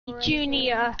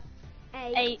Junior.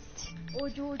 8. Or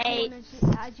George 8.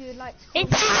 as you would like to call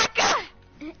It's a hacker!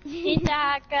 It's a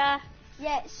hacker.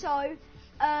 Yeah, so,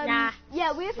 Nah.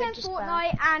 yeah, we're playing just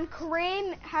Fortnite, and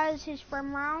Kareem has his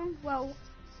friend round. Well,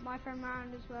 my friend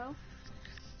round as well.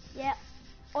 Yeah.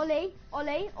 Ollie,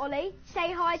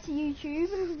 say hi to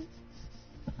YouTube.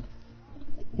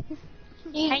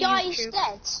 You guys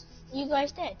dead? You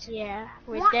guys dead? Yeah,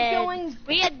 we're What dead. going-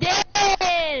 We are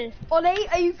dead! Ollie,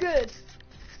 are you good?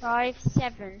 5,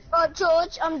 7. Oh,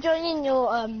 George, I'm joining your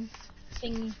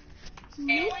thingy.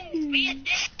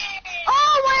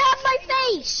 Oh, I have my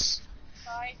face!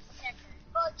 5, 7.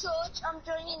 Oh, George, I'm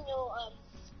joining your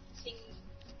thingy.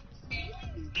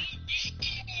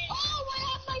 Oh, I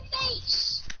have my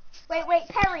face! Wait,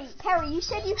 Perry, you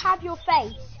said you have your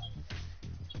face.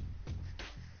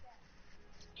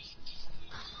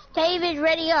 David,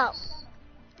 ready up.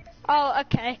 Oh,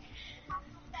 okay.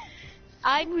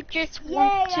 I would just Yay,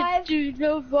 want to do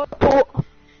the report.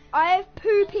 I have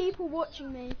 2 people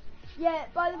watching me. Yeah,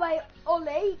 by the way,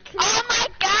 Ollie, click. Oh my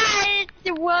god, it's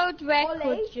the world record,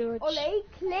 Ollie, George. Ollie,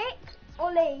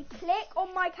 click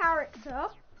on my character.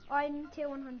 I'm tier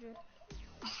 100.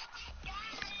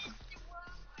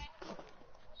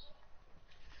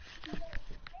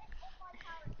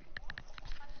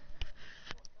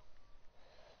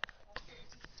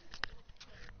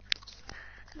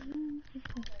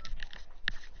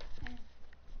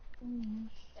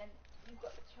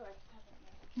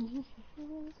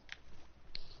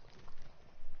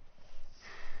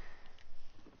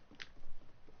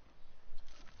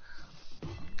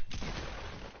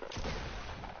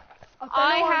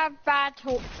 I have bad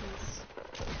hotkeys.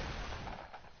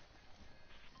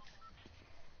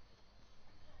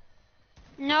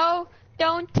 No,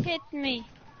 don't hit me.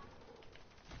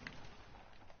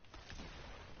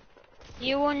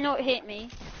 You will not hit me.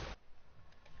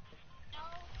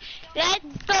 Let's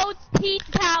go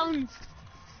T-Town.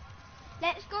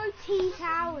 Let's go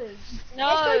T-Towers. No,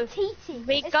 Let's go TT.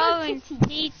 we're Let's going go TT.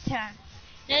 T-Town.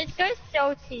 Let's go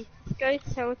Salty. Let's go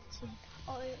Salty.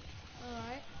 Oh,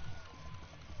 alright.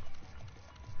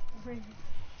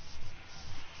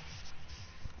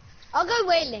 I'll go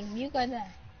whaling, you go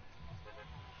there.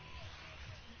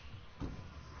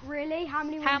 Really? How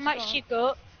many? How ones much you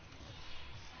got?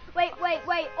 Wait,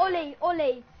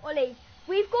 Ollie.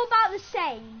 We've got about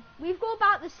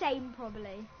the same.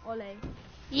 Probably, Ollie.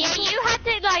 Yeah, you had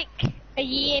it like a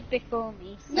year before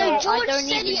me. So No, I George don't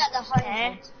said he even had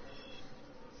 100.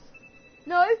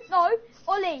 No,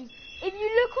 Ollie. If you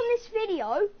look on this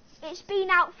video, it's been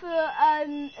out for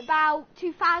about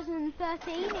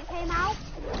 2013. It came out.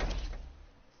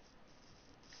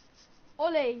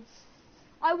 Ollie,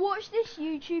 I watched this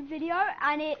YouTube video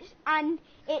and it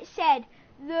said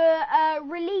the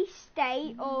release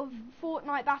date of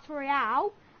Fortnite Battle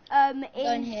Royale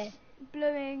is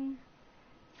blowing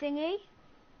thingy.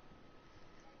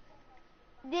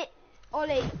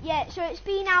 Ollie, yeah, so it's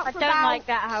been out for about like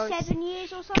that house. 7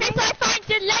 years or something. Because I find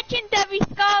the legendary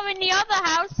scar in the other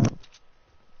house.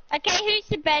 Okay, who's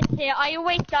the best here? I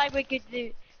always die with good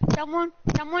loot. Someone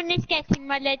is getting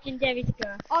my legendary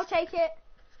scar. I'll take it.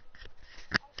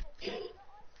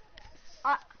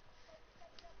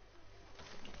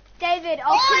 David,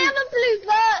 I have a blue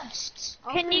burst!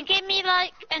 Can you give me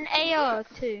like an AR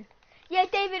too? Yeah,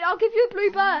 David, I'll give you a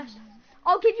blue burst.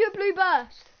 I've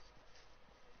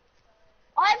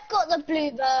got the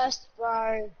blue burst,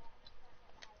 bro.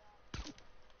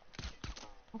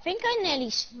 I think I nearly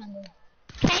spun it.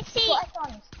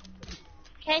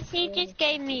 Casey just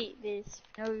gave me this.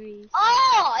 No reason.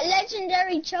 Oh, a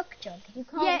legendary Chuck Chuck. You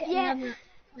can't get another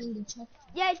kind of Chuck.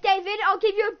 Yeah, David, I'll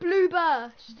give you a blue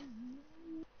burst.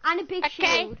 And a big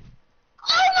shield.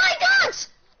 Oh my god!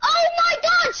 Oh my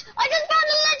god! I just found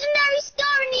a legendary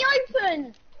star in the open!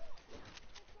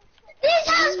 This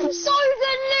has so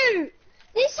good loot!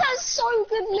 This has so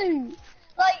good loot!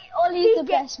 Like, Ollie's the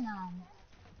best man.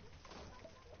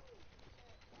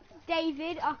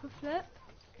 David, I can flip.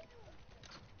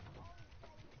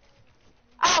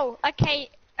 Oh, okay.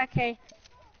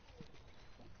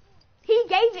 He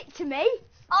gave it to me.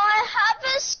 I have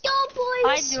a scar, boys!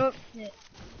 I dropped it.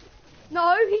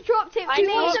 No, he dropped it. I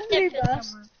want dropped a blue it for burst.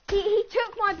 someone. He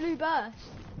took my blue burst.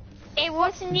 It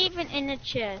wasn't even in the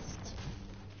chest.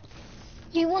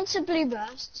 Do you want a blue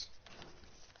burst?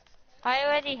 I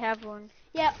already have one.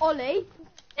 Yeah, Ollie.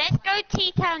 Let's go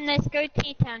T-Town,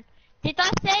 Did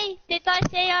I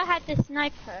say I had the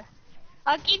sniper?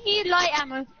 I'll give you light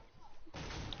ammo.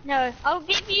 No, I'll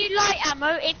give you light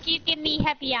ammo if you give me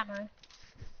heavy ammo.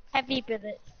 Heavy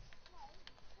bullets.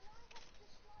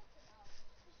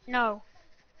 No.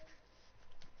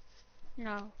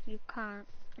 No, you can't.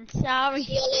 I'm sorry.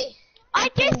 See, Ollie. I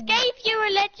just gave you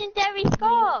a legendary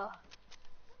score.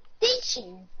 Did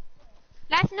you?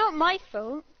 That's not my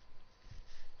fault.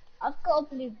 I've got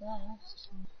a blue burst.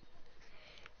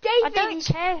 I don't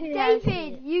care who has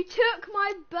David, it. you took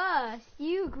my burst.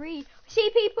 You agreed. See,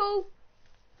 people.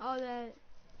 Oh, they're.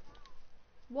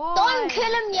 Why? Don't kill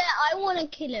him yet. I want to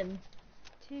kill him.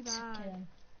 Too bad.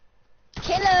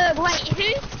 Kill him. Wait,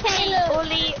 who's saying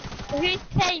Ollie? Who's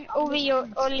saying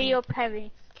Ollie or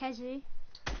Perry? Kezi.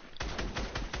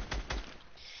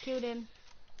 Killed him.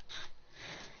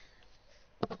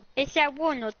 Is there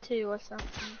 1 or 2 or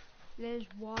something? There's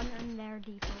 1 and they're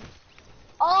default.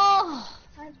 Oh.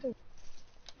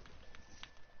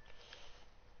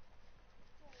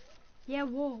 Yeah,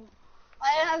 what?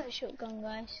 I don't have a shotgun,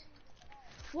 guys.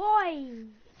 Why?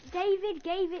 David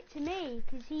gave it to me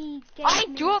because he gave I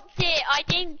me. dropped it. I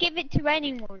didn't give it to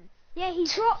anyone. Yeah, he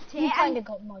dropped it. You kind And... of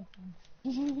got my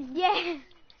phone. Yeah.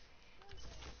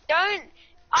 Don't.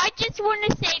 I just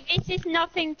want to say this is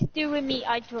nothing to do with me.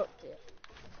 I dropped it.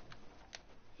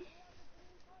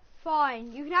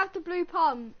 Fine. You can have the blue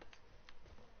pump.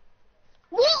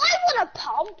 What? I want a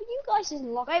pump. You guys is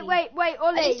lucky. Wait, At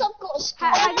Ollie. least I've got a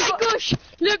star. Oh my gosh!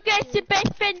 Look, that's the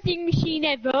best vending machine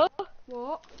ever.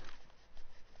 What?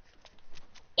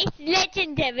 It's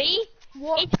legendary.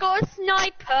 What? It's got a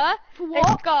sniper, For a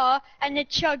what? scar, and a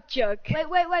chug jug. Wait.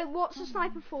 What's the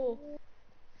sniper for?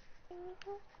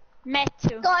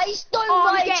 Metal. Guys, don't Oh,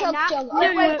 I'm buy a getting chug that. jug. Wait,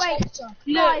 I wait, want a wait. chug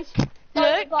jug. Guys.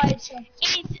 Don't Look, buy a chug.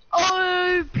 it's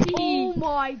OP. Oh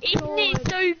my Isn't god. it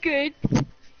so good?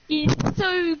 It's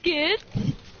so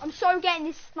good. I'm so getting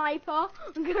this sniper.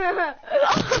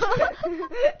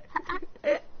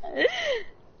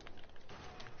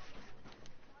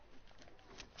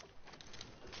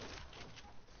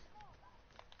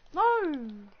 No,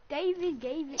 David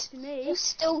gave it to me. You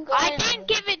still got I it. didn't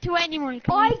give it to anyone.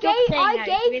 Can you stop saying that?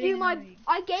 It's gave really you my, annoying.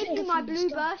 I gave you my Should've blue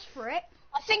finished burst for it.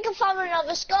 I think I found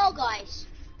another scar, guys.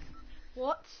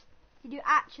 What? Did you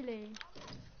actually?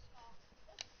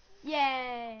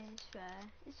 Yeah, it's fair.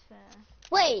 It's fair.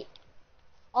 Wait.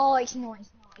 Oh, it's not.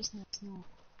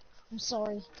 I'm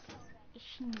sorry. It's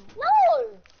not. No.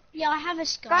 Yeah, I have a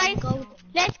scar. Guys, Golden.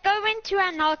 let's go into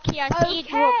Anarchy. I see it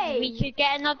drop. Okay. We should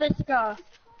get another scar.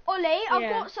 Ollie, I've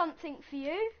Yeah. got something for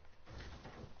you.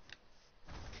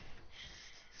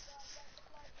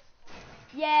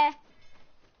 Yeah.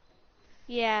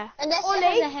 Yeah. Unless it Ollie,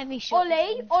 has a heavy shot.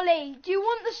 Ollie, do you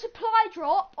want the supply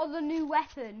drop or the new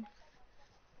weapon?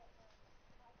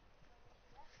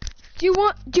 Do you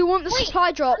want the Wait,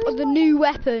 supply drop or the new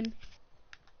weapon?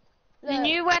 The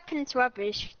new weapon's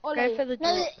rubbish. Ollie, Go for the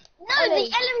No, drop. the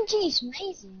LMG is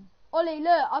amazing. Ollie,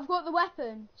 look, I've got the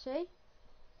weapon. See?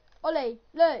 Ollie,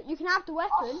 look, you can have the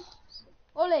weapon.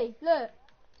 Ollie, look.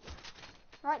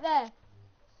 Right there.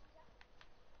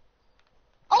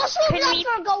 I'll swap Can that we-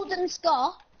 for a golden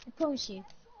scar. I promise you.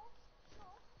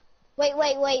 Wait.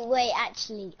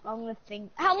 Actually, I'm gonna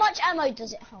think. How much ammo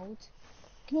does it hold?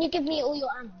 Can you give me all your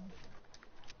ammo?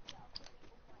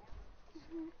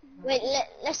 Wait,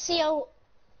 let's see how.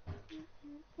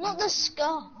 Not the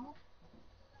scar.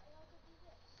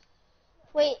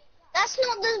 Wait, that's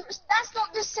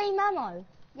not the same ammo.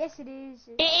 Yes, it is.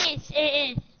 It is.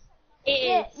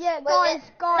 Yeah, Wait,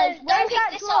 guys, no, don't where's pick that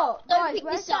this drop? up. Don't Guys, pick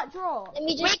where's this that up. drop? Let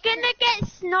me We're just. gonna get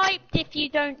sniped if you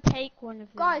don't take one of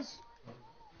them. Guys,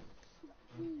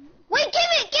 Wait, give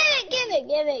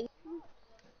it.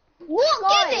 What?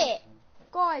 Guys. Give it.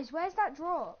 guys, where's that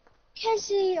drop?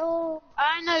 Cassie, oh,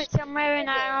 I know, somewhere in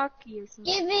Anarchy or something.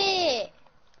 give it.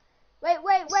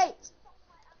 Wait.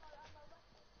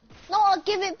 No, I'll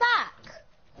give it back.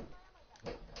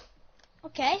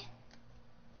 Okay.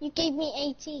 You gave me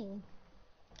 18.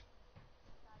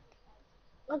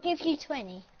 I'll give you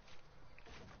 20.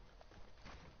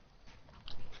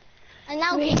 And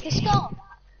now give the scar back.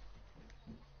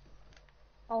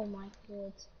 Oh my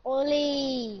god.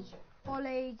 Ollie.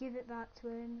 Ollie, give it back to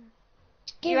him.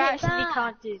 Give You it actually back.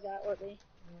 can't do that, Ollie.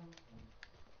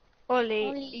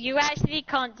 Ollie, you actually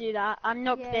can't do that. I'm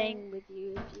not Yeah. playing with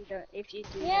you if you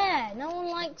do that. Yeah, no one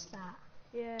likes that.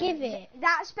 Yeah. Give it.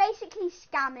 That's basically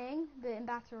scamming, but in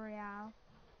Battle Royale.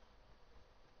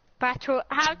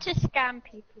 How to scam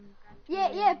people. in Battle Yeah.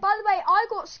 Royale. By the way, I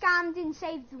got scammed in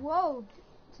Save the World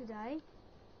today.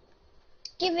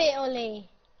 Give it, Ollie.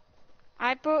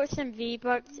 I bought some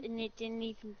V-Bucks and it didn't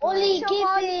even buy Ollie, it. give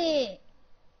it.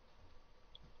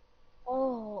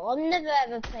 Oh, I'm never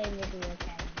ever playing with you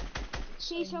again.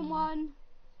 See someone?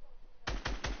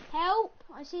 Help!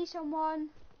 I see someone.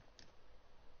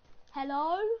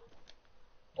 Hello?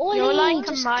 Ollie, You're like a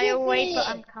just mile give away, it. but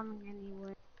I'm coming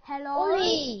anyway. Hello?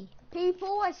 Ollie,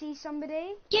 People, I see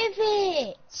somebody. Give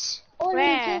it! Ollie,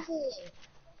 Where? give it!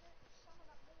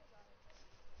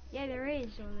 Yeah, there is,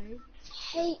 Ollie.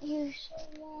 I hate you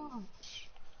so much.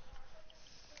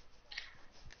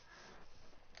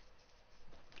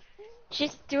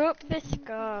 Just drop the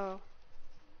skull.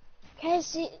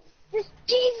 Cassie, just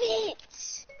give it!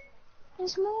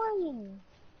 It's mine.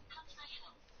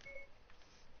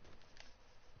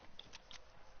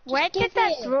 Where did give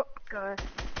that it. drop go?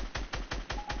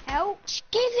 Help! Just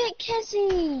give it,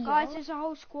 Cassie! Guys, there's a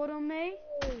whole squad on me.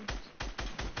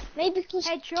 Maybe because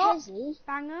Headshot. Cassie...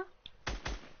 Banger.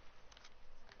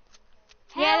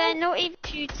 Yeah, Help. they're not even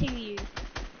shooting you.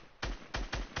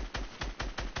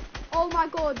 Oh my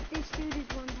god, this dude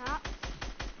is one tap.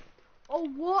 Oh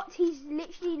what? He's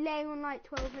literally laying on like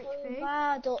 12 HP.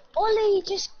 Bad. Ollie,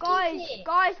 just Guys, give it.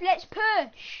 guys, let's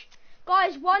push.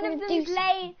 Guys, one I'm of gonna them's do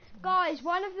laying. Guys,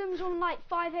 one of them's on like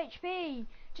 5 HP.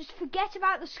 Just forget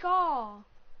about the scar.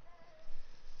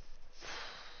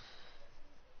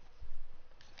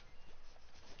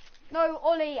 No,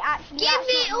 Ollie, actually. Give that's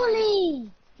it, not mine.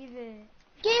 Ollie! Give it.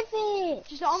 Give it!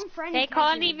 Just unfriend They Kezi.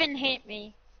 can't even hit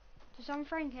me. Just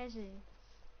unfriend Kezi.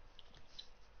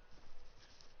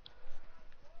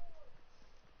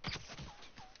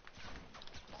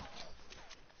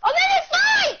 I'm in a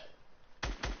fight!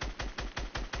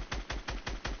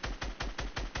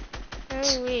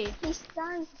 Oh, wait. He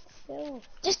stands still.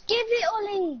 Just give it,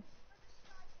 Ollie!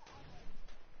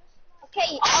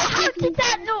 Okay, How did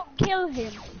that not kill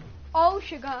him? Oh,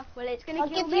 sugar. Well, it's gonna I'll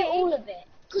kill give me. you all of it.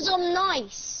 Because I'm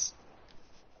nice.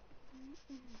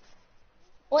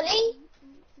 Ollie?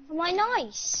 Am I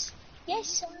nice?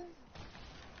 Yes, I am.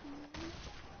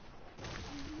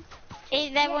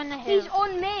 They're on the hill. He's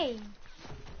on me.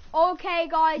 Okay,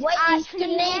 guys, Wait, he's actually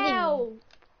grenading you. help.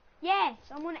 Yes,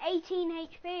 I'm on 18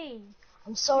 HP.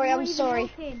 I'm sorry, not I'm even sorry.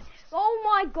 helping. Oh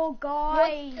my god,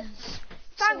 guys. Thanks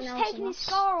Someone for else taking his else.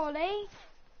 scar, Ollie.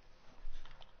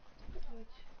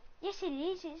 Yes, it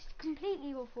is. It's completely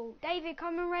your fault. David,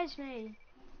 come and res me.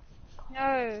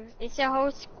 No, it's a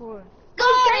whole squad.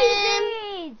 Got him!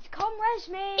 David, come res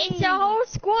me. It's a whole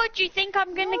squad. You think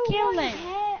I'm gonna No kill one them?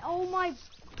 care. Oh my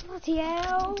bloody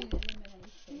hell.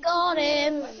 Got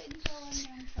him!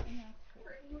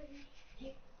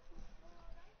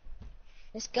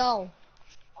 Let's go.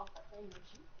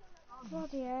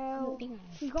 Bloody hell.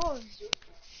 He goes.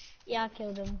 Yeah, I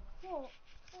killed him. What?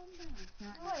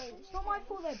 Wait, it's not my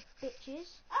fault they're bitches.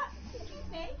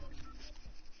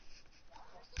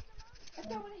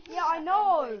 Yeah, I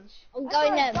know. I'm I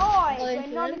going there. died I'm going when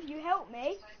for none them. of you helped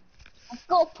me. I've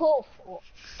got a poor foot.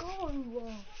 Go.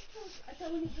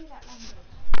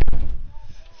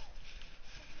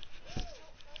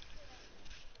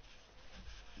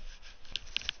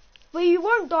 Well, you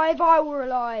won't die if I were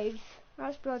alive.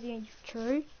 That's bloody ain't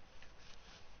true.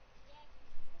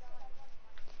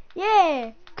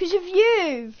 Yeah, because of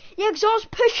you. Yeah, because I was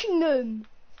pushing them.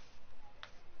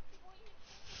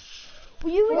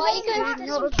 Well, you were Why are you not going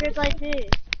for Not a good idea.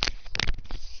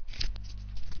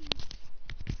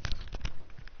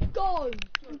 Go.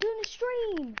 I'm doing a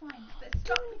stream. Fine, but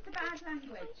stop with the bad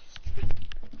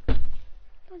language.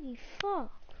 Bloody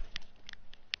fuck.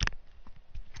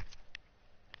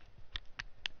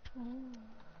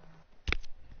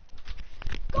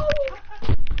 Go.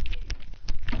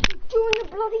 Doing a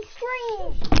bloody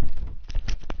stream.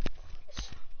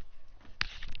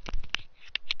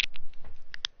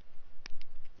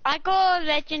 I got a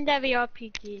legendary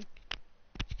RPG.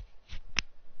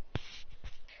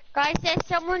 Guys, there's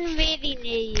someone really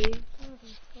near you.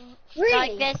 Really?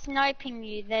 Like they're sniping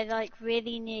you. They're like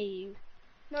really near you.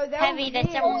 No, they're Heavy, on there's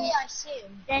me. someone- Oh yeah, I see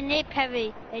him. They're near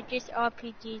Perry. They just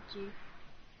RPG'd you.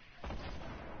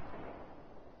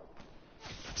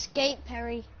 Escape,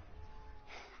 Perry.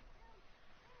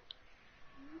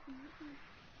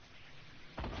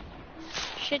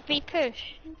 Should we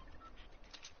push?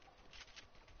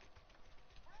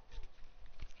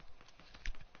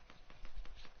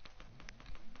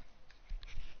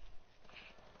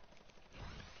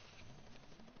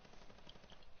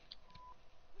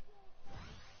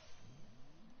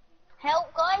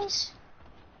 Help, guys.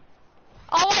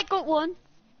 Oh, I got one.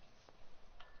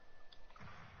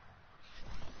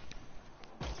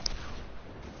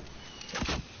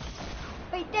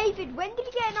 Wait, David, when did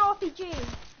you get an RPG?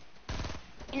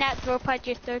 In that drop I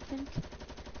just opened.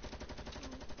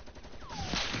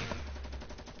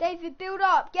 David, build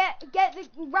up. Get the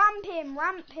ramp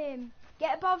him.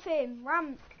 Get above him.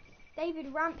 Ramp.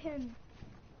 David, ramp him.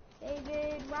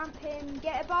 David, ramp him.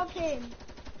 Get above him.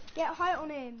 Get height on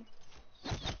him.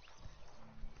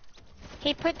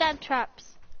 He put down traps.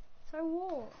 So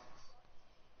what?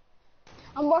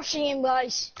 I'm rushing him,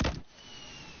 guys.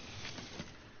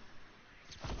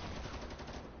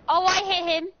 Oh, I hit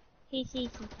him. He's easy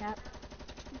cap.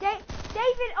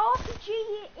 David,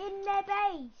 RPG in their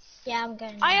base. Yeah, I'm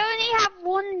going. I only have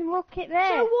one rocket there.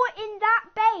 So what, in that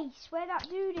base where that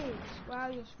dude is? Wow,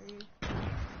 you're screwed.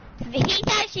 He's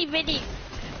actually really...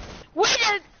 What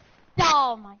a...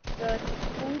 Oh my god.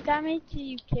 Full damage, are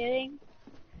you kidding?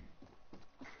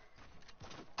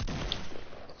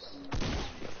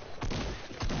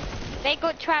 They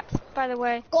got traps, by the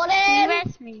way. Got Can him! you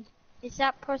rest me? Is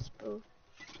that possible?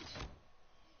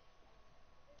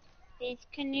 Please,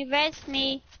 can you rest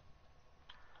me?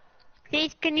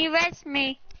 Please, can you rest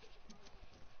me?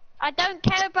 I don't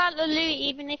care about the loot,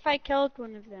 even if I killed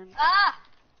one of them. Ah!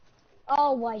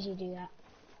 Oh, why'd you do that?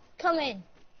 Come in.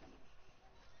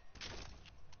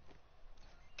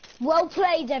 Well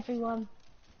played, everyone.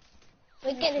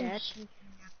 We're getting... Yes.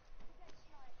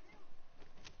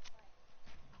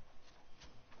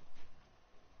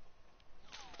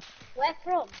 Where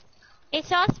from?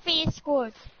 It's us vs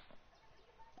squad.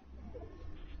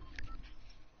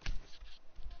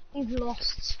 You've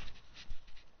lost.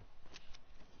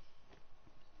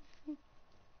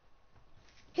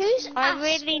 Who's I Asper's?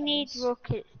 really need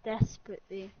rockets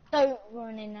desperately. Don't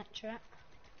run in that trap.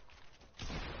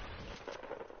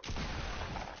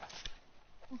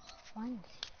 Oh, finally.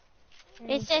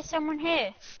 Is there someone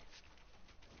here?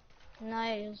 No,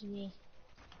 it was me.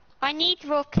 I need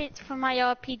rockets for my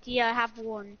RPG, I have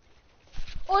one.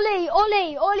 Ollie,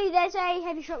 there's a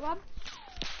heavy shotgun.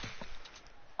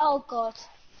 Oh god.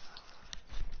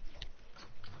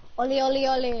 Ollie.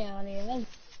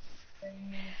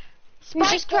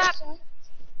 Spike trap!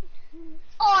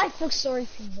 Oh, I feel sorry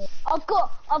for you. I've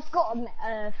got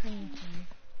a thing to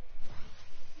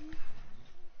you.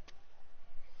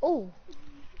 Oh.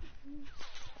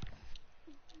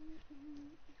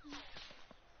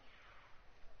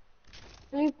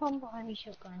 Blue pump behind me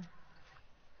shotgun.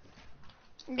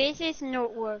 This is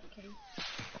not working.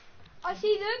 I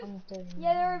see them. I'm doing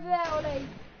Yeah, they're over there, Ollie.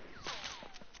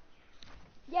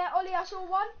 Yeah, Ollie, I saw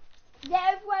one. They're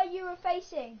over where you were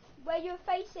facing.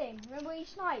 Remember where you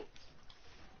sniped?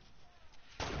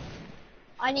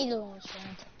 I need a launch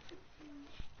pad.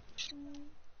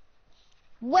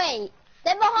 Wait,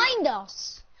 they're behind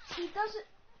us. He doesn't...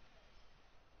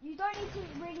 You don't need to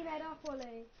really med up,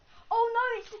 Ollie. Oh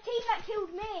no, it's the team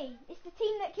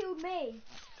that killed me.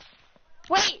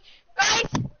 Wait,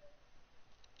 guys!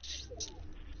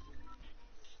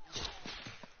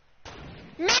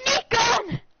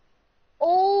 Minigun!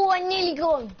 Oh, I nearly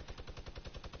got him.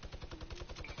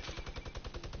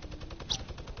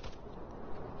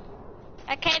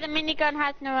 Okay, the minigun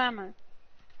has no ammo.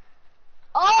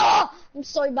 Oh, I'm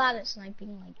so bad at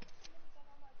sniping. Like,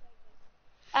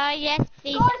 Yes,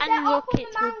 please, Guys, and they're up on the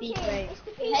rockets would be mountain. great. It's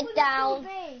the people Head that down. killed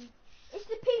me. It's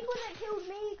the people that killed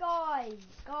me,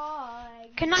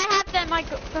 guys. Can I have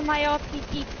them for my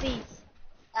RPG, please?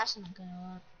 that's not gonna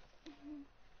work.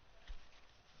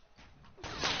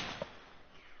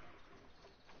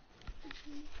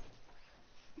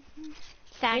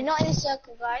 Thanks. You're not in a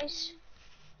circle, guys.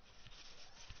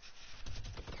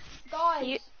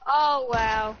 Guys, Oh,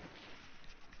 wow.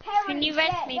 Perry, Can you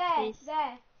rest me, please?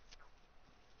 There.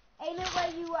 Aim it where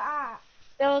you were at.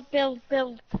 Build.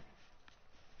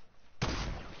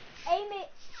 Aim it,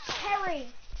 Perry.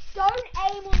 Don't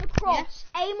aim on the cross.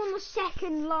 Aim on the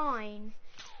second line.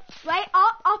 Wait,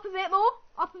 up a bit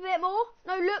more.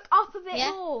 No, look up a bit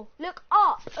more. Look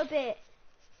up a bit.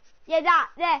 Yeah,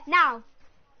 there, now.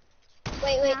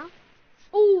 Wait. Now.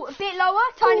 Ooh, a bit lower,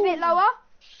 tiny bit lower.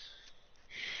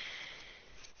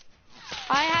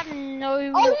 I have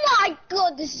no... Oh my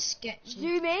god, this is sketchy.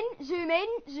 Zoom in.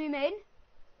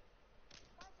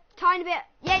 Tiny bit.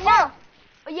 Yeah, now.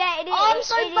 Yeah, it is. Oh, I'm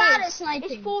so it bad is. at sniping.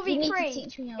 It's You need to 4v3.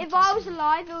 teach me how If to I was snipe.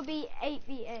 alive, it would be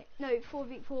 8v8. No,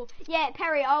 4v4. Yeah,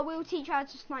 Perry, I will teach you how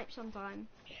to snipe sometime.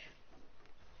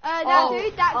 That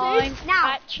dude. I'm Now.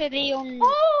 actually on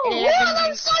Oh, 11 Wow,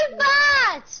 I'm so HP.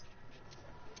 bad!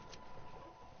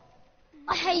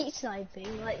 I hate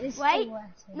sniping. Like, this Wait. is the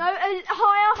worst thing. No,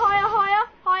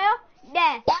 higher.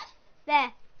 There. Yeah?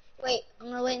 There. Wait, I'm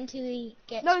gonna wait until he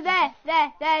gets... No, there.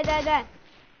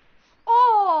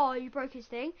 Oh, you broke his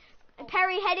thing.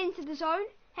 Perry, head into the zone.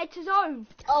 Head to zone.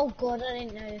 Oh god, I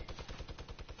didn't know.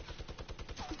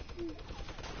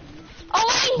 Oh,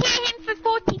 I hit him for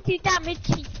 42 damage.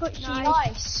 He put shield.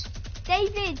 Nice.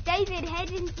 David,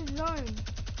 head into the zone.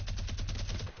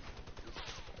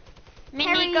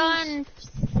 Minigun.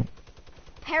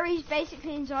 Perry's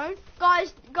basically in zone.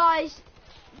 Guys,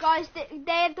 they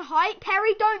have the height.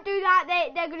 Perry, don't do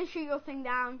that. They're gonna shoot your thing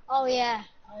down. Oh yeah.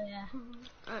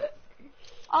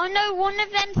 Oh no, one of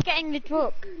them's getting the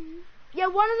drop. Yeah,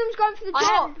 one of them's going for the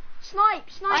drop. Snipe,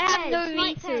 I have Pez, no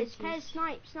snipe, resources. Pez,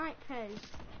 snipe, Pez.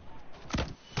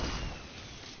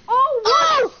 Oh,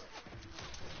 what?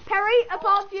 Perry,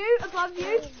 above you.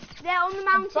 They're on the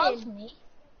mountain. Above me?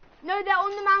 No, they're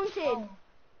on the mountain. Oh.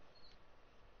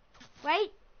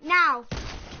 Wait, now.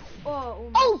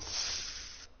 Oh. Oh!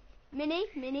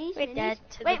 Minis. We're dead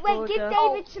to the Wait, border. give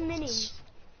David some minis.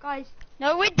 Guys.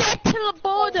 No, we're dead to the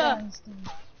border.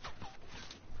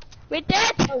 We're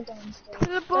dead Don't die in the storm. to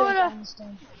the border.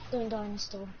 Don't die in the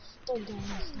storm. Don't die in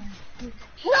the storm.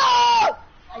 No!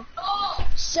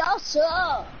 Shut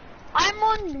up! I'm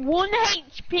on 1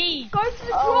 HP. Go to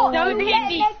the Oh, drop. don't You'll hit get a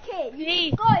me. med kit.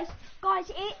 Please.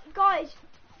 Guys.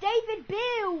 David,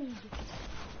 build.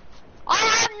 I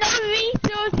have no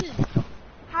resources.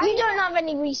 How You don't have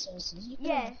any resources. You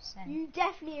Yeah, 100%. you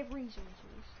definitely have resources.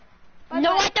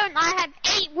 No, I don't. I have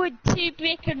 8 wood, 2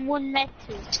 brick, and 1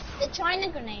 metal. The China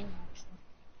grenade.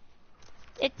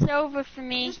 It's over for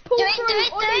me. Just pull Do it, through. do it,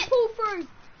 do Ollie, it. pull through.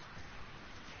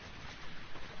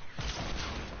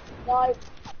 No.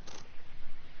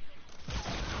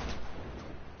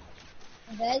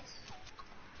 Dead.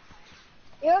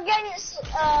 You're against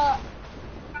 5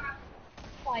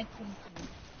 people.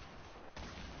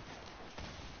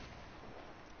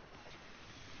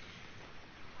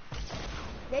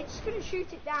 They're just gonna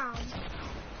shoot it down.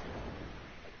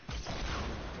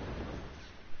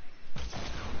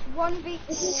 1v4.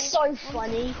 This is so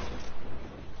funny.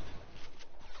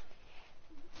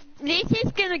 This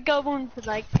is gonna go on for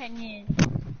like 10 years.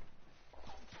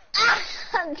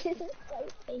 This is so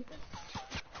funny.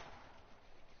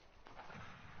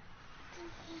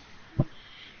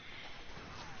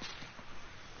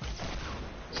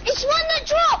 It's one that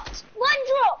dropped! One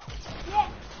dropped! Yeah,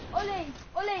 Ollie.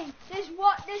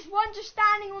 There's one just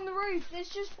standing on the roof. There's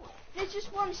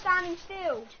just one standing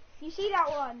still. You see that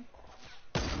one?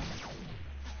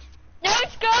 No,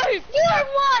 let's go! You had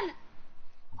one!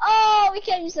 Oh, we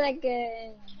came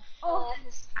second. Oh.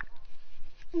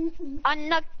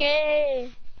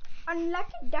 Unlucky.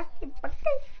 Unlucky ducky bucky.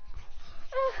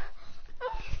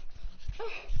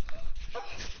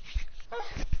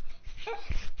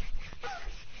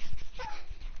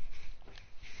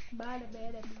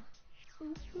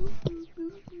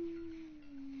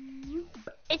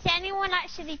 Is anyone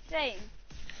actually playing?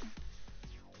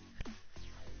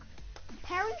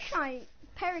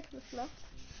 Perry left.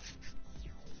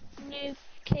 No,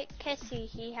 Kessie,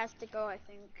 he has to go, I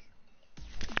think.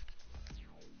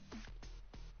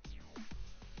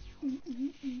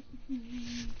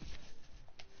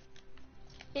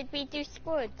 Did we do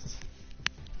squads?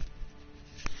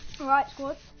 Alright,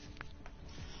 squad.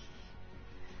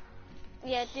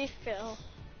 Yeah, do Phil.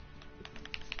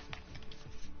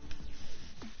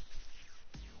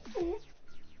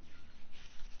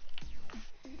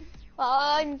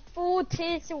 I'm 4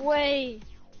 tiers away.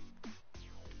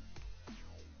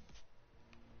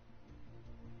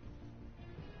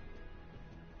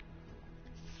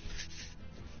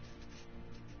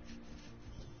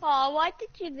 Oh, why did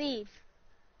you leave?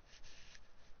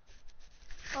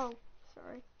 Oh,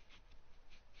 sorry.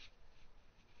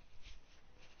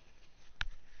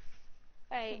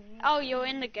 Hey, oh, you're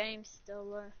in the game still,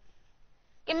 though.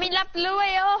 Give me that blue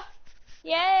AR.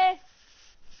 Yeah.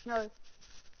 No.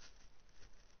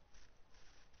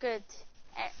 Good.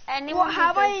 Anyone What, who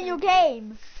have I goes in your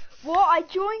game? What, I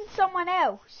joined someone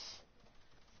else.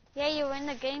 Yeah, you're in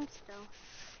the game still.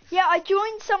 Yeah, I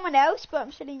joined someone else, but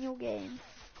I'm still in your game.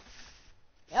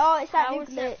 Oh, it's that How new is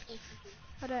that glitch.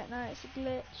 I don't know, it's a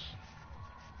glitch.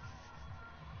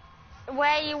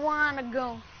 Where you wanna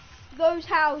go? Those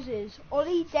houses.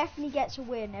 Ollie definitely gets a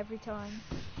win every time.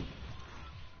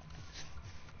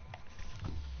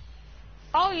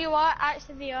 Oh, you are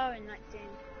actually in that game.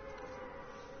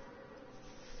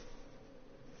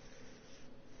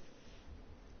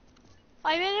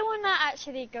 I really want to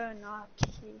actually go and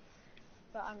see,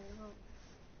 but I'm not.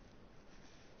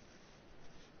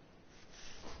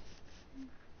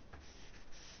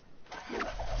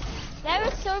 There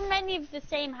are so many of the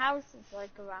same houses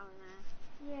like around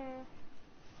there. Yeah.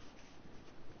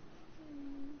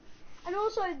 And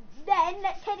also, then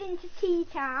let's head into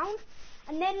T-Town,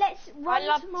 and then let's run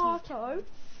love Tomato.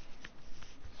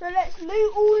 So let's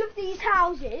loot all of these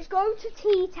houses, go to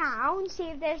T-Town, see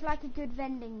if there's like a good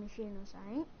vending machine or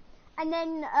something, and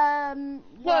then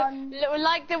run. No,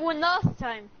 like the one last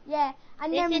time. Yeah,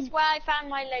 and This then is where I found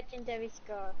my legendary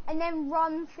scar. and then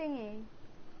run thingy.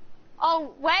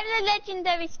 Oh, where the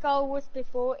legendary scar was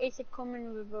before is a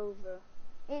common revolver.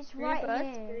 It's Blue right bird,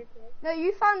 here. blue bird. No,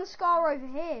 you found the scar over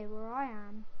here where I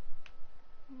am.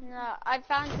 No, I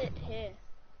found it here.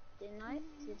 didn't I?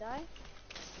 Did I?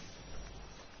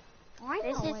 I know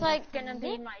This I is like left gonna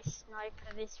handed. be my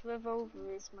sniper. This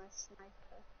revolver is my sniper.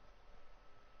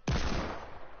 Do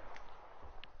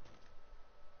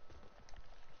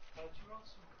you want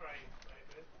some cream,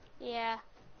 David? Yeah.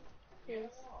 Please.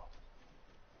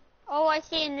 Oh, I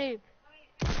see a noob.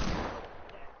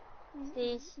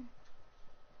 Please.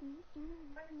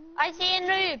 I see a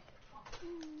noob.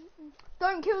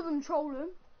 Don't kill them, troll them.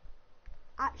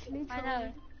 Actually, I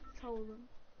know. troll them.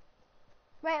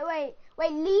 Wait,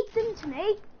 lead them to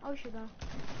me. Oh, sugar.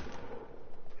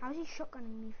 How's he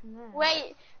shotgunning me from there?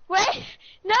 Wait,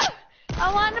 no!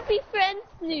 I want to be friends,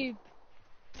 noob.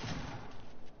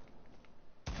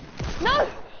 No!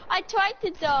 I tried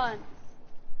to dance.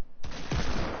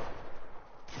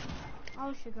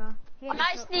 Oh, sugar. I'm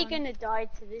actually gonna die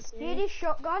to this He had noob. his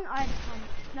shotgun, I had a pump.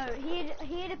 No,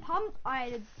 he had a pump, I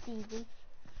had a diesel.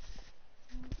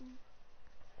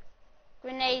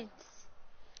 Grenades.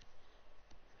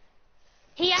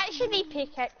 He actually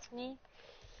pickaxed me.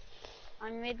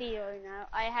 I'm really low now.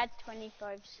 I had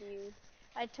 25 shield.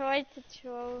 I tried to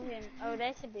troll him. Oh,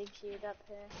 there's a big shield up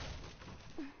here.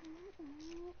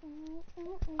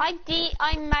 I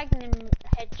magnum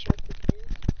headshotted him.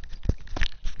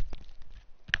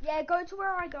 Yeah, go to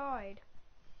where I died.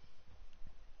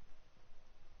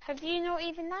 Have you not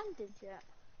even landed yet?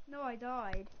 No, I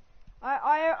died.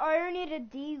 I only had a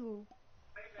deagle.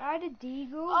 I had a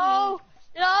deagle. Oh,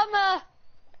 llama!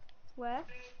 Where?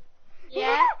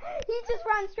 Yeah? He just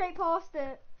ran straight past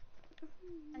it.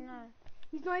 I know.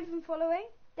 He's not even following.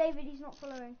 David, he's not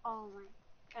following. Oh my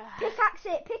god. Pickaxe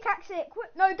it, quick.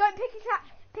 No, don't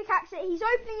pickaxe it. He's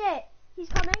opening it. He's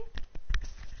coming.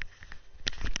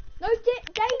 No,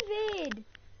 David,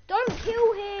 don't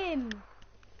kill him.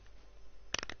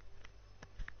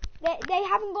 They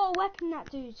haven't got a weapon, that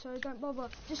dude, so don't bother.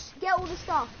 Just get all the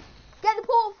stuff. Get the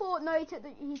portal fort. No, he took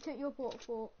your portal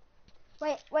fort.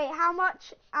 Wait, how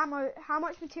much ammo, how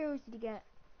much materials did he get?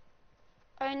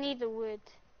 Only the wood.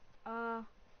 That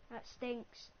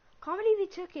stinks. Can't believe he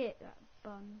took it. That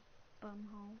bun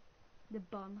hole. The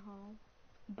bun hole.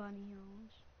 Bunny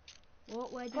holes.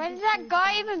 Where Where this did that dude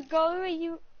guy go? even go? Are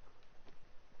you?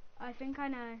 I think I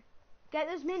know. Get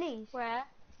those minis. Where?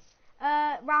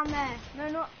 Round there. No,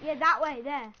 not, yeah, that way,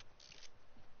 there.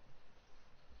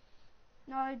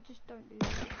 No, just don't do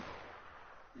that.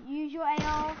 Use your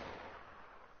AR.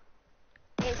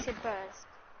 It's a burst.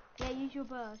 Yeah, use your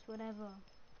burst, whatever.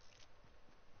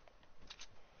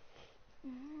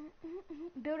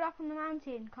 Build up on the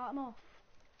mountain, cut them off.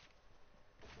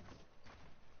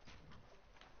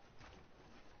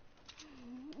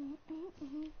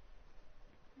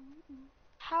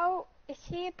 How is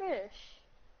he a bush?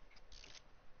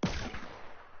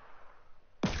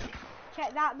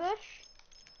 Check that bush.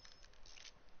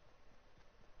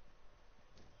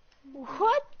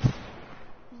 What?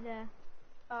 He's there.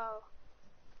 Oh.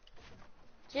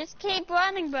 Just keep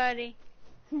running, buddy.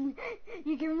 You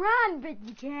can run, but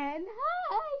you can't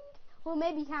hide. Well,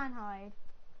 maybe you can hide.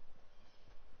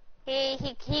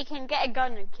 He can get a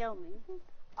gun and kill me.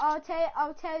 I'll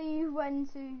tell you when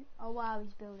to. Oh wow,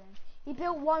 he's building. He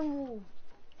built one wall.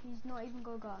 He's not even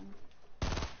got a gun.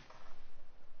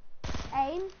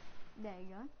 Aim. There you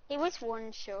go. He was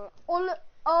one shot. Oliver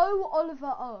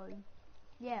O.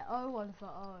 Yeah, Oliver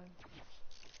O.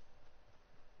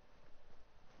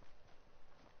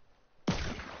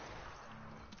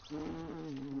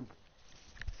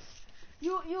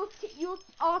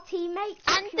 Our teammate.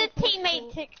 And the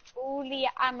teammate took all the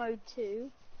ammo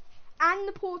too. And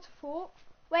the porta fort.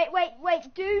 Wait.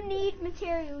 Do need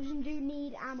materials and do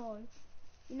need ammo.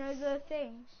 You know the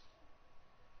things.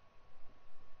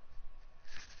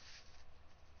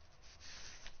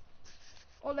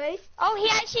 Ollie. Oh, he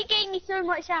actually gave me so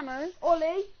much ammo.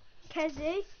 Ollie.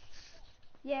 Kezi.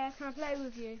 Yeah, can I play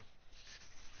with you?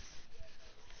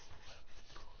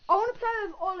 I want to play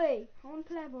with Ollie. Oh,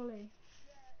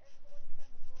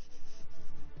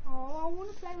 I want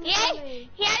to play with Yeah, Ollie.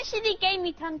 he actually gave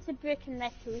me tons of brick and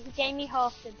metal. He gave me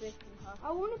half the brick and half.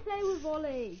 I want to play with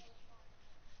Ollie.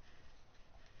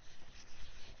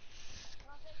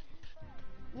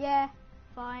 Yeah,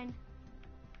 fine.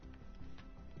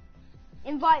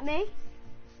 Invite me.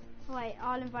 Wait,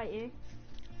 I'll invite you.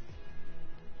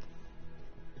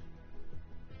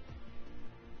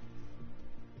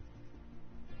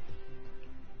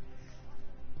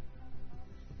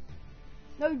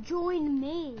 No, join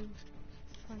me.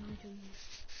 Fine, I'll join you.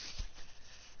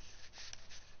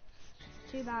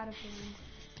 Too bad of him.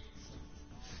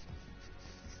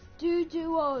 Do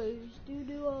duos.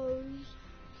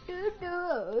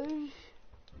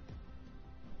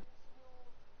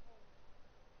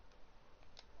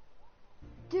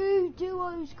 do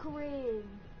duos, Kareem.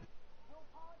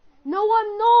 No,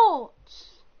 I'm not.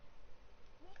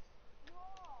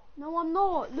 No, I'm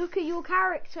not. Look at your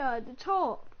character at the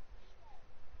top.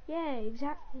 Yeah,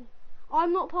 exactly.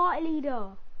 I'm not party leader.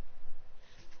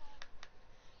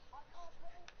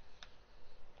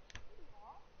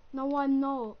 No, I'm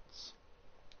not.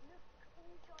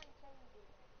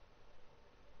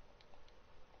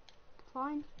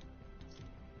 Fine.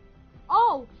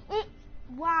 Oh,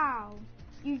 wow.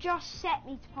 You just set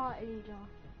me to party leader.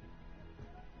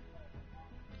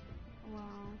 Wow.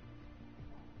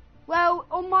 Well,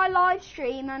 on my live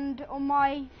stream and on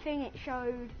my thing it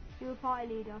showed you were party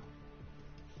leader.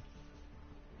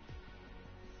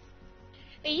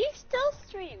 Are you still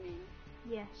streaming?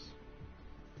 Yes.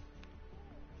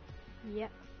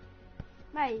 Yep.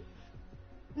 Mate.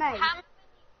 How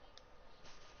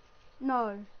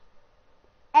No.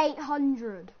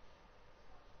 800.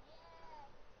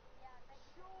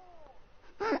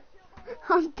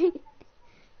 I'm deep.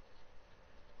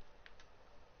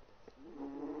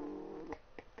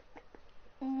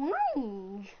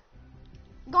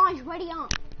 Guys, ready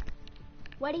up.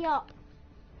 Ready up.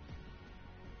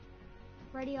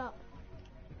 Ready up.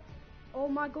 Oh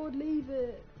my god, leave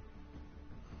it.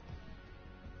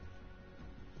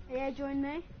 Yeah, join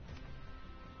me.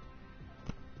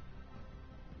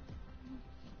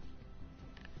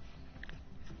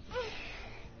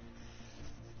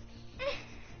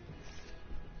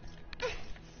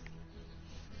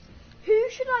 Who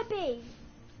should I be?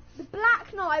 The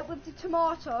Black Knight with the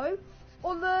tomato,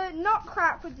 or the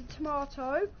Nutcrack with the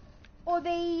tomato, or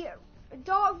the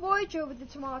Dark Voyager with the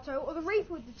tomato, or the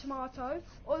Reaper with the tomato,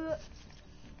 or the...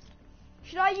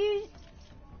 Should I use...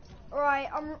 Alright,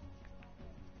 I'm...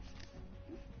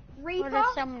 Reaper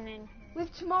summoning?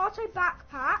 with tomato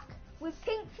backpack, with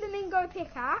pink flamingo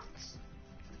pickaxe,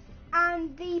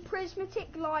 and the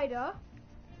prismatic glider.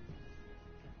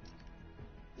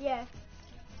 Yeah.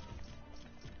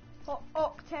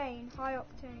 Octane, high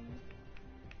octane.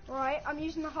 Right, I'm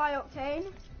using the high octane.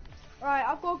 Right,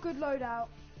 I've got a good loadout.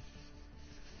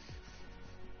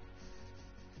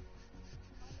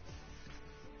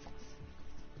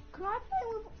 Can I play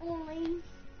with Ollie?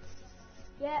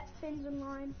 Yeah, Finn's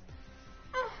online.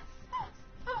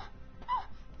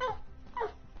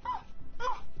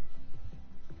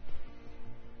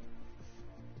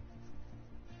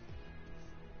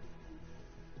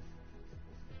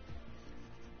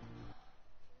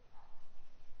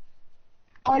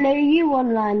 Ollie, are you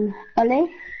online?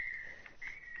 Ollie?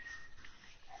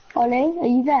 Ollie, are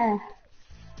you there?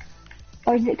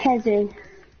 Or is it Kezi?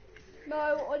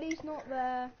 No, Ollie's not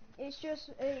there. It's just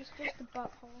a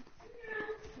butthole.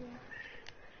 Yeah.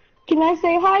 Can I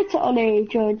say hi to Ollie,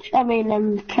 George?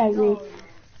 Kezi.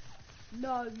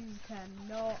 No, you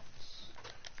cannot.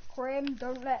 Krim,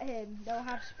 don't let him. They'll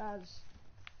have spaz.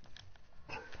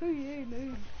 Who you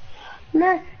mean?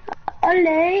 No,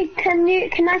 Ollie, can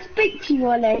I speak to you,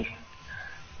 Ollie?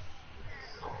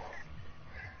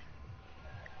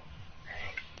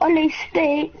 Ollie,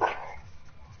 speak.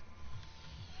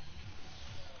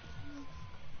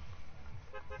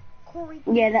 Corey.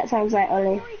 Yeah, that sounds like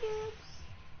Ollie. Corey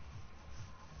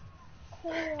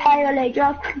Gibbs. Hi, Ollie, do you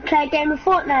want to play a game of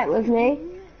Fortnite with me?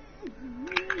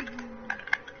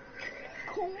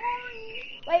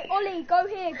 Wait, Ollie, go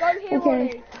here, Okay.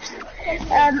 Ollie.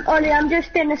 Ollie, I'm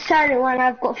just in a silent one.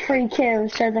 I've got 3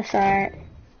 kills, so that's alright.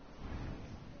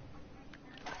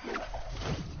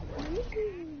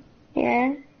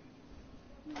 Yeah.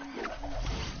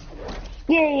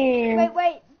 Yeah.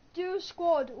 Wait, do a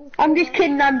squad. I'm just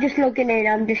kidding. I'm just logging in.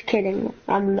 I'm just kidding.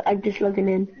 I'm just logging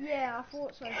in. Yeah, I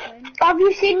thought so, Finn. Have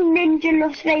you seen Ninja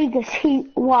Las Vegas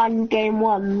Heat 1 Game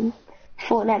 1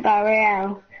 Fortnite Battle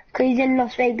Royale? Because he's in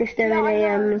Las Vegas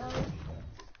doing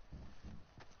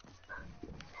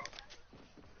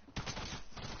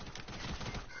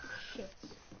Shit.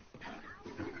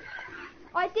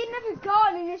 I didn't have a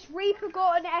gun and this Reaper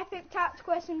got an epic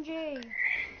tactical SMG.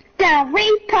 The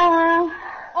Reaper!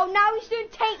 Oh, now he's going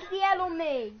to take the L on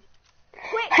me.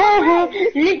 Quick,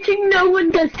 literally no one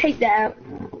does take that out.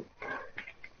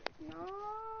 No.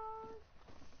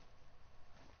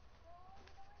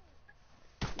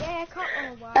 Yeah, cut.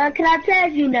 Oh, wow. Can I play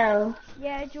with you now?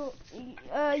 Yeah,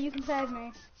 you can play with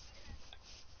me.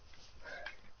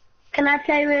 Can I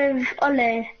play with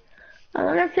Ollie? I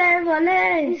want to play with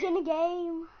Ollie. He's in a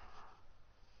game.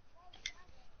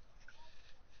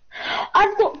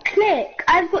 I've got click.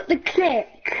 I've got the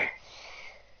click.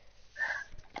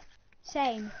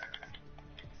 Same.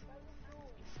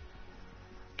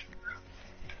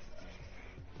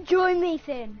 Join me,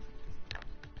 Finn.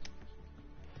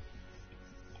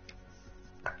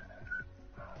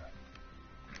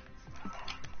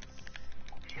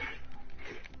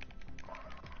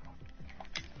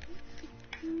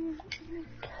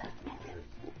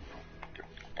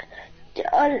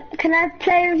 Can I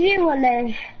play with you,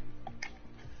 Ollie?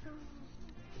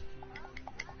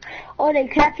 Ollie,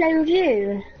 can I play with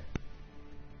you?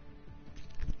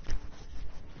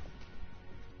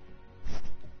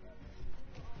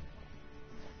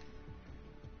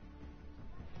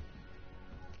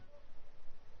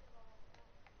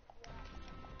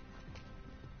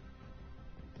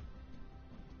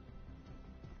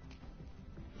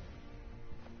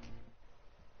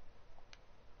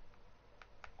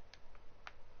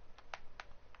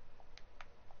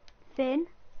 Finn?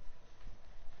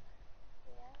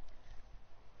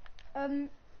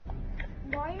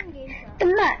 Why are you in game chat?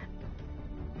 Matt.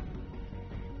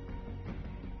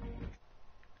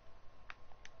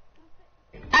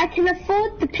 I can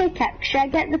afford the pickaxe. Should I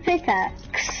get the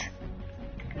pickaxe?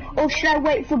 Or should I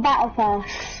wait for Battle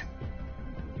Pass?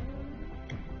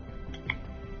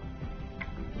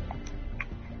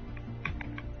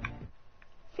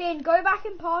 Finn, go back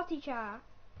in party chat.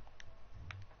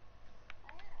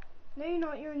 No, you're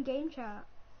not. You're in game chat.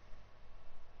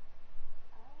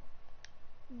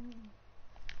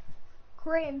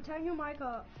 Kareem, turn your mic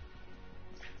up.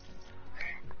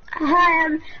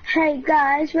 Hi, hey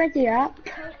guys, ready up?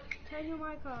 Turn your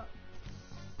mic up.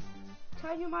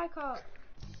 Turn your mic up.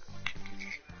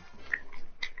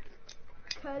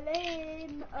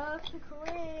 Kareem, to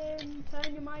Kareem,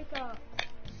 turn your mic up.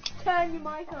 Turn your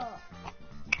mic up.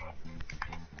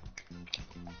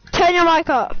 Turn your mic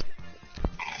up.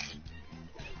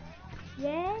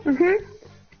 Yeah? Mhm.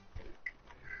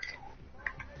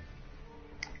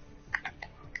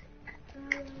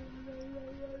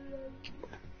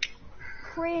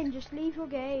 Kareem, just leave your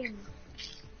game.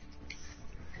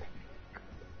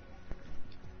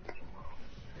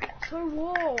 So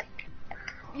what?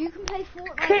 You can play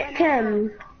Fortnite Kick whenever.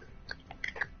 him.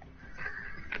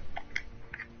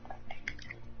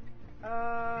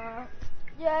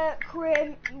 Yeah,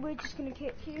 Kareem, we're just gonna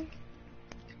kick you.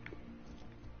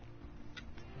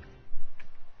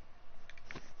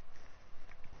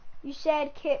 You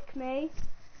said kick me,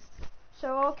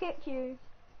 so I'll kick you.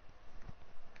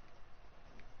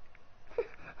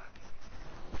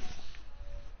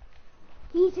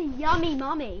 He's a yummy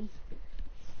mummy.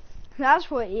 That's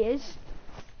what he is.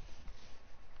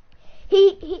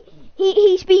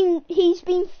 He's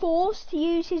been forced to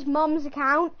use his mum's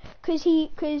account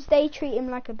because they treat him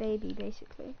like a baby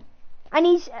basically, and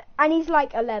he's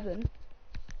like 11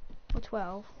 or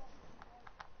 12.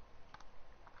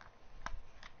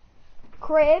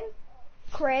 Kareem.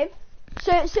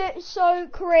 So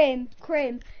Kareem.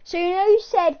 So you know you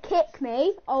said kick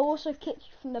me. I'll also kick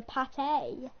you from the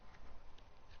pate.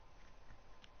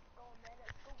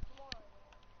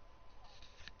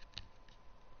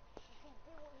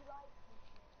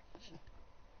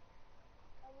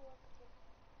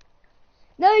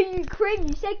 No, you Kareem,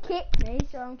 you said kick me,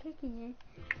 so I'm kicking you.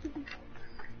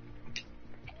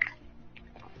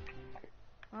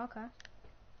 Okay.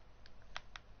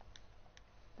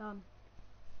 Done.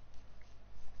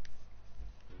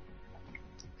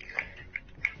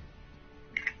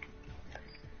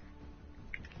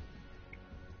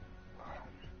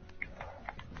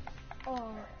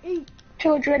 Oh, eat.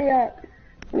 George, ready up.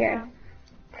 Yeah.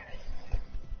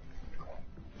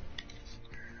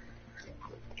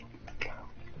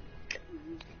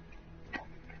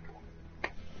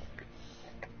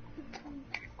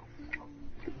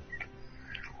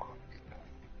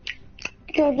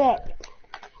 George up.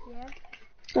 Yeah.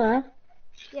 Huh?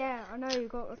 Yeah, I know you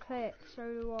got a clip, so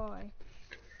do I.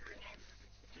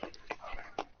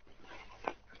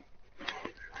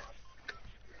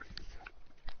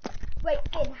 Wait,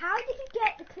 Finn, how did you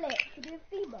get the clip for the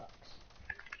V-Bucks?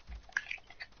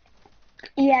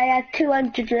 Yeah, I had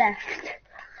 200 left.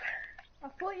 I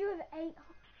thought you had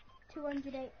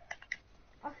 208.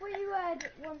 I thought you had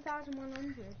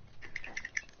 1,100.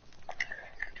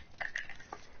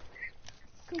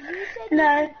 Cause you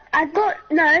said I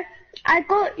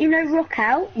got, you know, Rock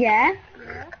Out, yeah?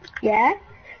 Yeah. Yeah.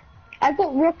 I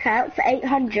got Rock Out for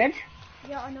 800.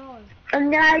 Yeah, I know.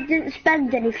 And then I didn't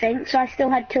spend anything, so I still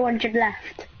had 200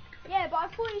 left. Yeah, but I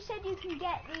thought you said you can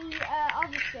get the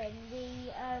other thing,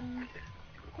 the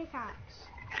pickaxe.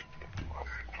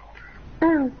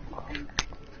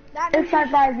 That If I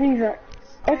buy V-Bucks.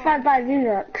 If I buy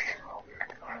V-Bucks.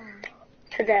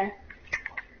 Today.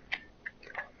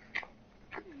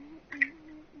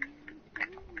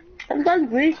 I'm done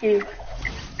greasy.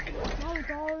 No,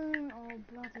 don't. Oh,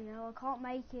 bloody hell, I can't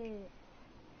make it.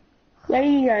 Where are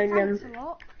you going then? Thanks a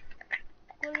lot.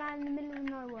 Go land in the middle of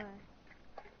nowhere.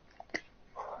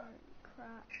 Oh,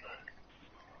 crap.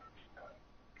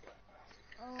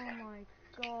 Oh my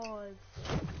god.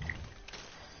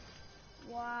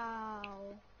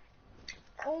 Wow.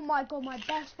 my god, my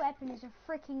best weapon is a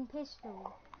freaking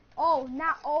pistol. Oh,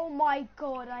 now, oh my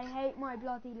god, I hate my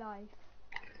bloody life.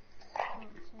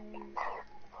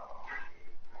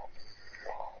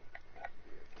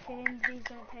 Finn, please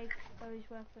don't take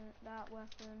that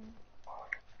weapon.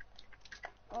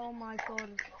 Oh my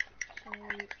god.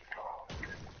 Sake.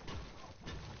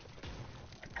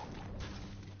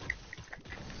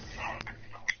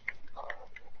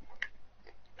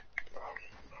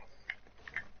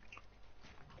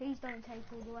 Please don't take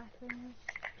all the weapons.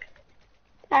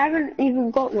 I haven't even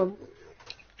got one.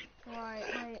 Right,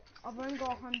 wait, I've only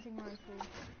got a hunting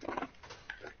rifle.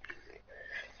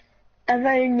 I've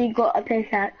only got a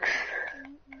pickaxe.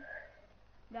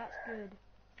 That's good.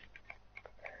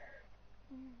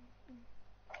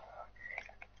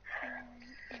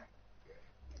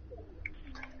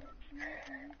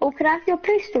 Oh, can I have your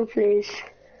pistol, please?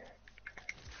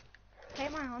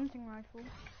 Take my hunting rifle.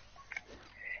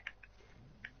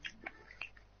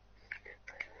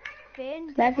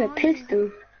 Finn, That's a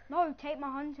pistol. No, take my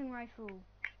hunting rifle.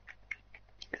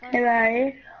 Where are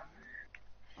you?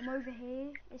 I'm over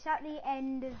here. It's at the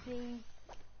end of the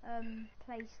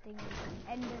place thing.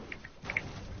 End of.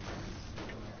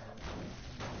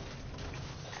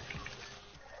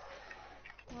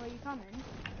 Where are you coming?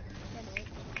 Get it.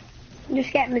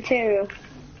 Just get material.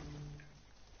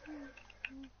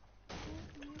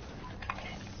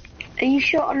 Are you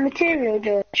short on material,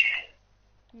 George?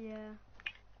 Yeah.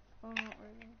 Well, not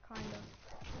really. Kinda.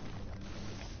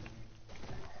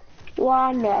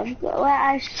 Well, no, well,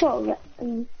 I sort of.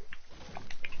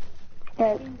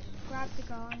 But Finn, just grab the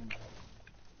gun.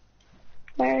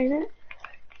 where is it?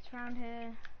 It's around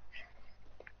here.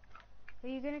 Are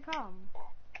you gonna come?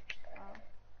 Oh.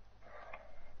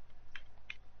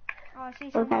 Oh, I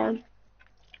see someone. Okay.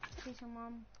 I see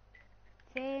someone.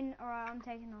 Finn, alright, I'm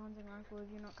taking the hunting rifle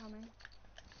if you're not coming.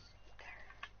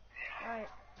 Right,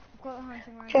 I've got the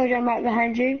hunting rifle. George, I'm right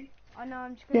behind you. I know,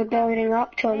 I'm just gonna You're building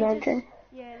up to a mountain.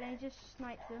 Yeah, let me just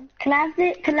snipe them. Can I have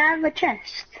it? Can I have a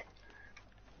chest?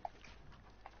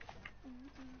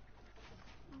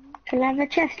 Can I have a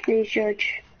chest, please,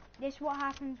 George? This is what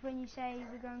happens when you say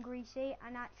we're going greasy,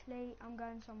 and actually I'm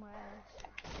going somewhere else.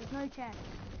 There's no chest.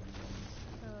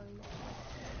 So,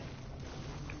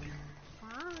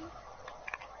 fine.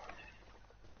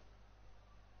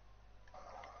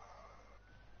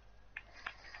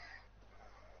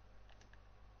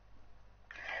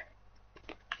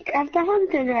 Can I have the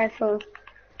hunting rifle?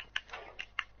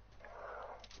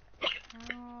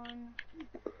 Hang on.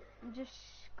 I'm just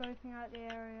scoping out the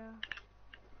area.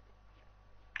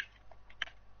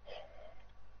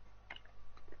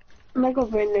 Am I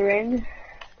over in the ring?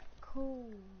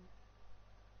 Cool.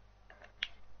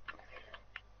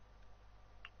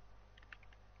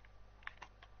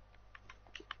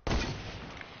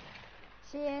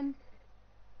 See him?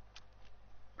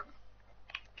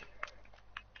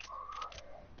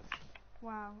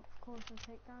 Wow, of course I'll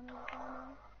take damage right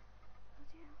now.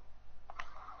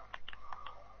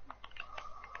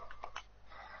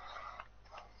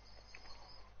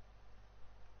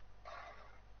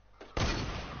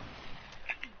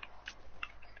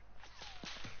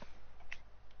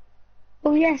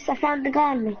 Oh yes, I found the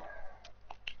gun.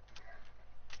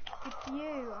 Good for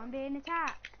you, I'm being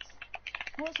attacked.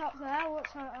 What's up there?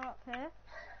 What's up here?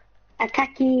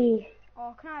 Attacky.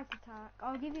 Oh, can I have the attack?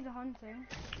 I'll give you the hunting.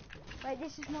 Wait,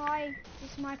 this is my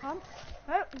pump.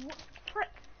 Oh, what frick?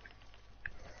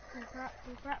 Oh crap,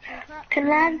 oh crap, oh crap. Can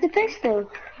I have the pistol?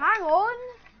 Hang on!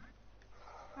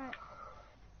 Right.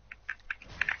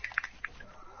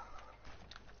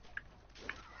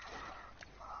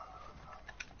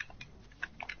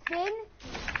 Finn,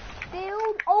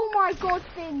 build. Oh my god,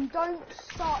 Finn, don't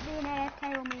start being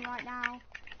AFK on me right now.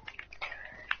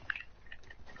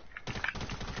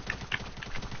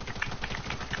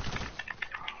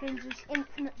 Finn's just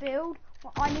infinite build.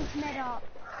 Well, I need to med up.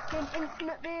 Finn,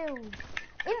 infinite build.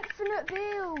 Infinite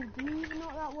build. Do you even know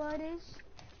what that word is?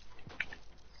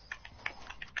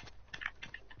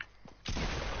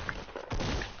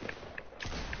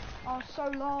 Oh, so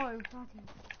low. Bloody.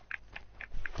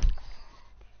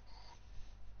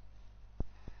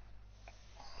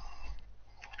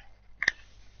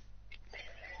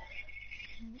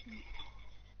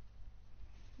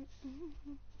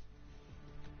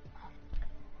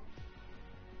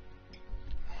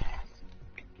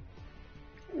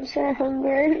 I'm so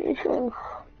hungry.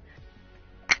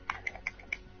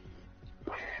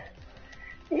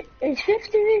 It's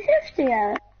 50-50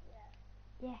 out.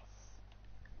 Yes.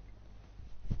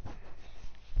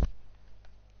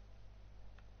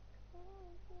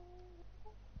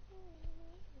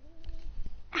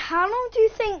 How long do you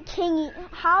think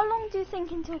How long do you think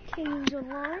until Kingy's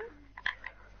online?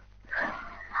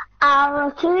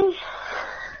 Hour two.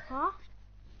 Huh?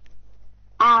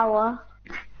 Hour.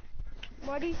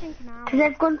 Why do you think an hour? Because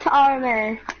they've gone to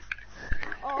RMA.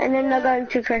 Oh, And then yeah. they're going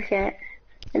to cricket.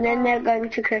 And then they're going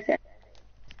to cricket.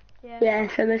 Yeah. Yeah,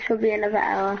 so this will be another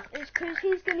hour. It's because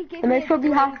he's going to give And me this a will be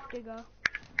grave half. digger.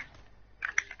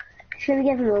 Should we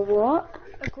give him a what?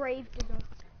 A grave digger.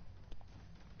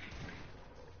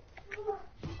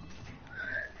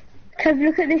 Cause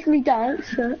look at this new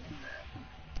dance. Look.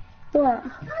 What?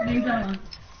 New dance.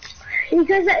 He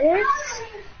goes like this.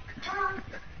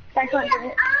 I can't do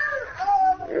it.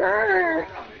 No.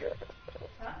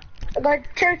 I got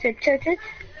tilted.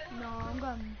 No, I'm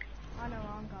going. I know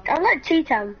where I'm going. I'm like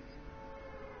Cheatham.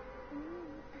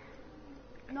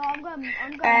 No, I'm going.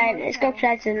 Alright, let's go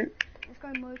Pleasant. Let's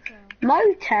go motel.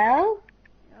 Motel?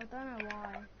 I don't know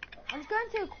why. I'm just going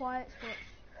to a quiet spot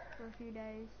for a few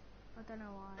days. I don't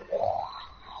know why.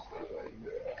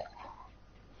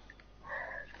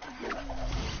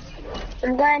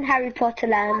 I'm going Harry Potter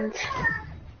land.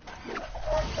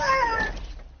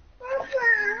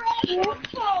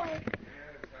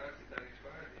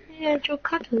 Yeah, you'll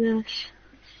cuddle this.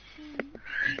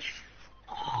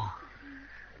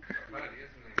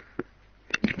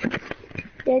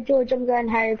 Yeah, George, I'm going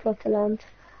Harry Potter land.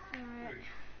 Alright.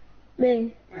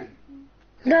 Me?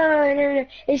 No.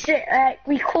 It's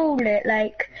we call it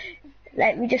like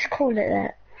we just call it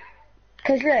that.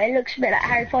 Cause look, it looks a bit like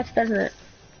Harry Potter, doesn't it?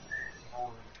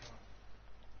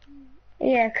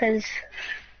 Yeah, cause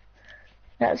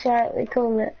that's why we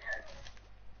call it.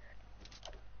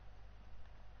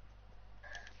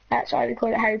 That's why we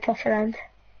call it Harry Potter land.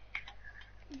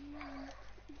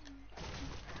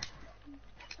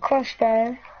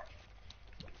 Crossbow.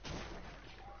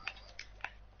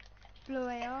 Blue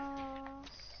AR.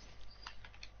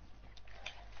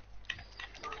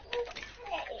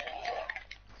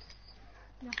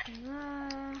 Nothing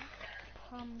there.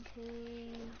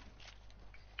 Pumpy.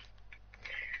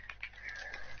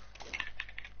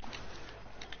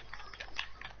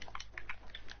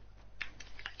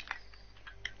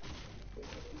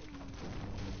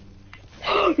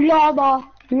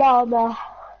 Llama.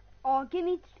 Oh, give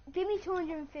me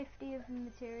 250 of the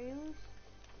materials.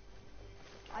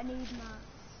 I need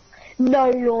that. No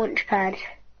launch pad.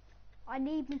 I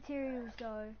need materials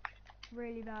though,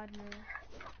 really badly.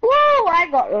 Whoa, I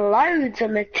got loads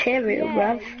of material,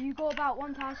 Yeah, bruv. you got about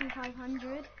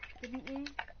 1,500, didn't you?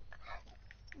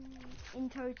 In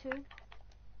total.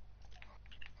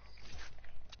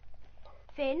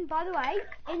 Finn, by the way,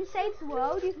 in Save the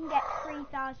World you can get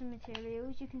 3,000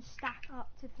 materials. You can stack up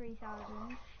to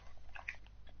 3,000.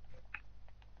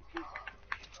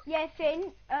 Yeah,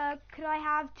 Finn, could I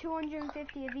have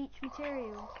 250 of each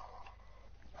material?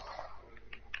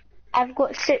 I've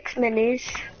got 6 minis.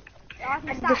 I can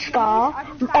And stack the scar. minis, I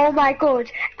can stack Oh my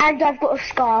god. And I've got a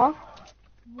scar.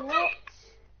 What?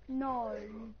 No,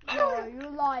 you're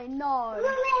lying, no.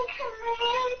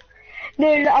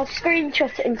 No, look, I'll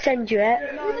screenshot it and send you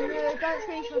it. No, don't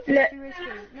screenshot it, Look. it's too risky.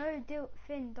 No,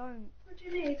 Finn, don't. What do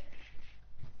you need?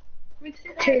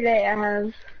 Too late, I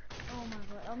have. Oh my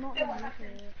god, I'm not gonna look at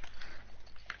it.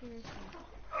 Seriously.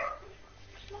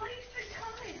 Why are you so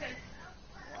tired?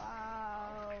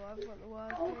 Wow, I've got the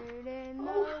worst food in the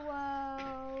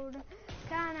world.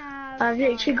 Can I have I've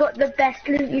literally got the best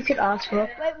loot you could ask for.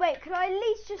 Wait, could I at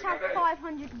least just have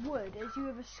 500 wood as you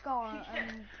have a scar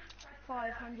and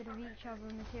 500 of each other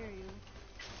material?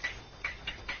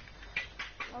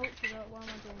 Oh, forgot, why am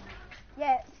I doing that?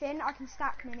 Yeah, Finn, I can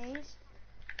stack minis.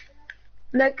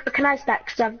 Look, can I stack?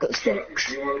 Because I've got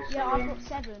 6. Yeah, I've got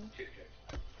 7.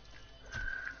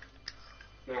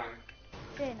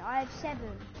 Finn, I have 7.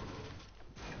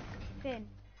 Finn,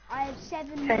 I have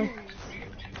 7 Okay. minis.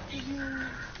 Give me...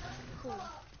 Cool.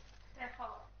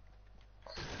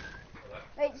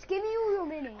 Wait, just give me all your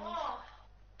minis.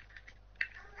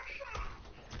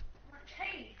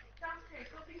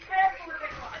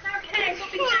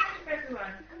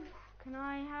 Can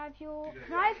I have your...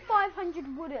 Can I have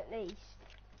 500 wood at least?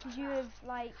 Because you have,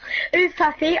 like... Ooh,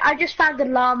 Puffy, I just found a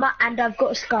llama and I've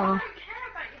got a scar.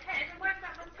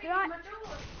 Could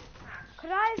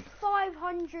I have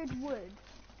 500 wood,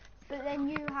 but then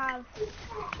you have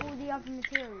all the other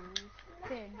materials?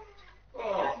 Finn.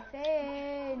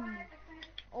 Finn.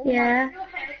 Oh Yeah. my.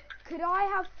 Could I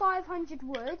have 500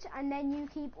 wood and then you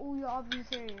keep all your other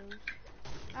materials?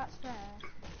 That's fair.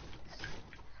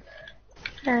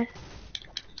 Yeah.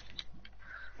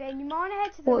 Finn, you mind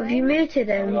head to the What, have you ring? muted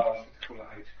him?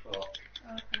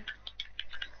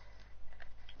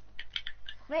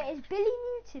 Wait, has Billy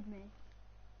muted me?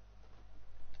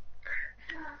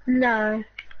 No.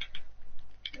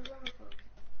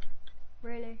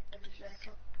 Really?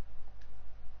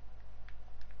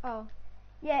 Oh.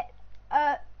 Yeah.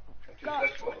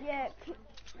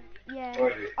 Yeah.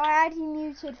 I had you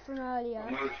muted from earlier.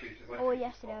 Or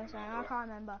yesterday or something. I can't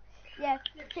remember. Yeah,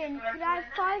 Finn, could I have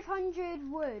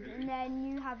 500 wood and then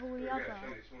you have all the other?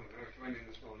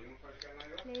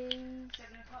 Please.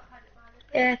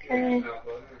 Yeah, okay.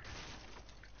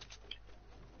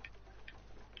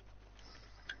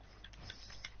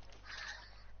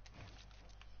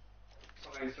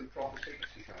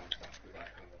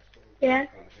 Yeah.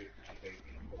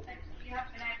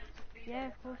 Yeah,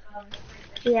 of course.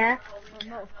 Yeah. Well,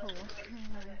 not of course.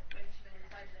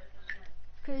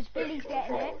 Because Billy's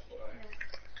getting it.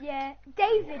 Yeah,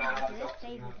 David has it.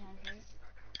 David has it.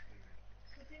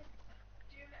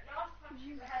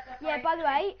 Yeah, by the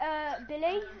way,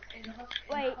 Billy,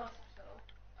 wait.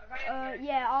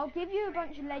 Yeah, I'll give you a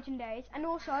bunch of legendaries, and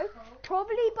also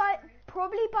probably by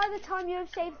the time you have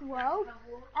saved the world,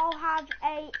 I'll have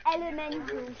a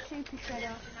elemental super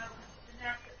shredder.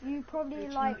 You probably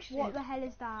like, what the hell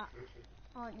is that,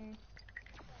 aren't you?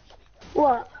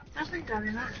 What? Hasn't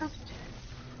done that, has it?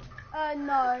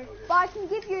 No, but I can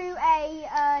give you a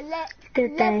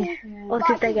Did they? Or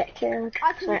did they get killed?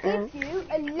 I can give you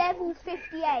a level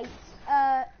 58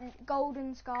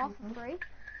 golden scar for free.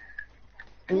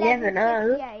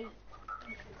 Level 58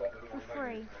 for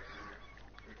free.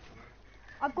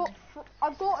 I've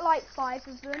got like 5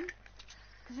 of them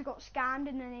because I got scanned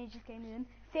and then they just came in.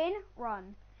 Finn,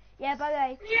 run. Yeah, by the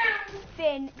way,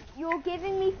 Finn, you're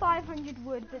giving me 500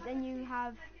 wood, but then you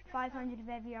have 500 of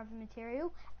every other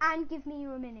material, and give me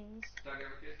your minis.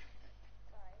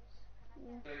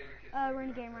 Yeah. We're in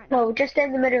a game right now. No, just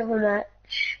in the middle of a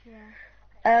match.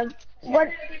 Yeah.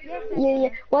 Once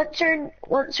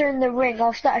you're in the ring,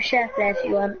 I'll start a chef there if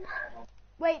you want.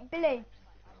 Wait, Billy.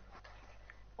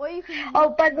 Or you can. Oh,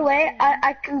 by the way,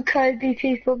 I can Kobe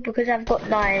people because I've got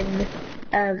 9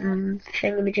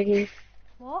 thingamajiggies.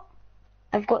 What?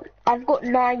 I've got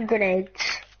 9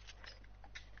 grenades.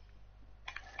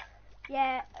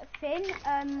 Yeah, Finn.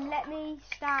 Let me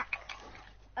stack.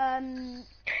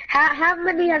 How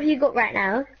many have you got right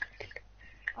now?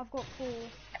 I've got 4.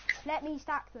 Let me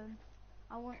stack them.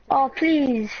 I want to. Oh,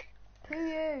 please. To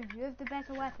you. You have the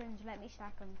better weapons. Let me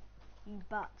stack them. You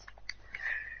butt.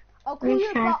 I'll call you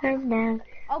a butt. Now.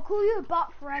 I'll call you a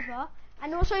butt forever.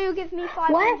 And also you'll give me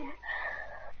 500. What?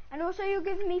 And also you'll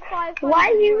give me 500. Why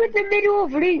are you in the middle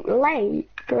of Loot Lake?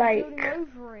 Building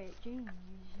over it. Jeez.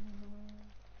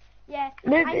 Yeah.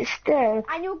 No, but still.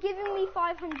 And you're giving me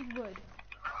 500 wood.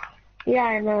 Yeah,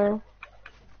 I know.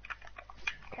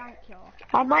 Thank you.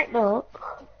 I might not.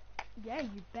 Yeah,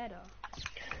 you better.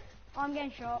 Oh, I'm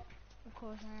getting shot. Of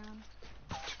course I am.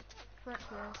 Frick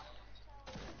this.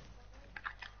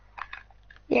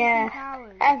 Yeah.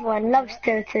 Towers. Everyone loves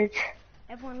tilted.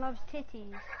 Everyone loves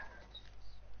titties.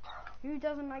 Who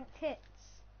doesn't like tits?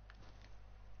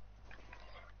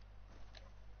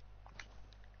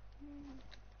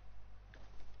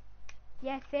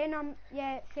 Yeah, Finn,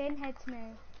 Finn, head to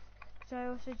me. So I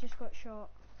also just got shot.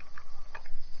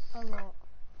 A lot.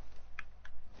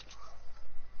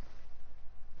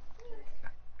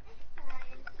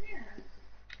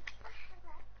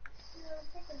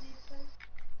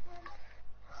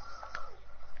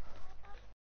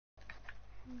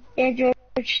 Yeah,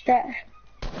 George, that.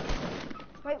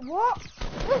 Wait, what?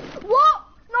 What?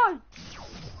 No!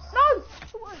 No!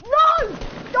 No!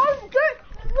 Don't do it!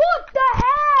 What the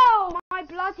hell? My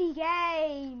bloody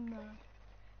game!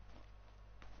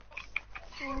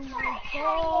 Oh my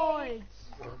god!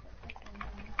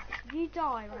 Did you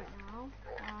die right now?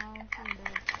 Wow, I'm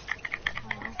dead.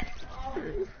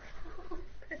 Wow.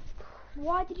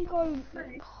 Why did you go?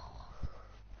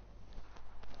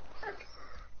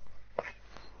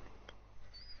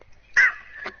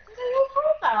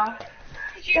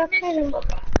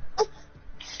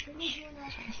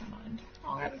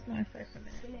 Oh, that was nice for a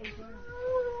minute.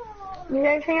 Is there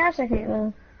anything else I think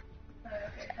though?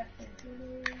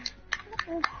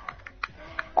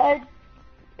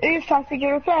 Whose topic you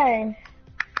were playing?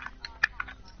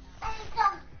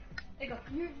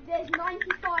 There's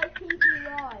 95 people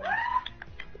alive.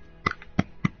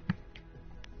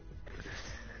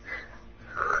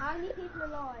 How many people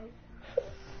alive?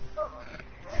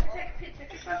 Take a picture,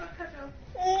 just have a cuddle.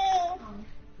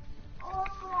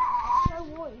 So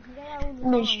what? You can get that all the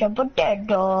time. Mr.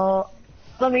 Potato.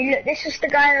 Mummy, look, this is the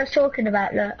guy I was talking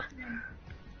about, look.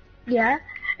 Yeah?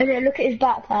 And then look at his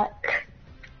backpack.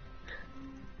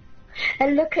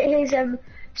 And look at his,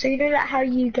 so you know like how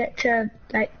you get to,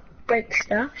 like, break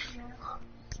stuff?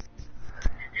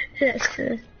 That's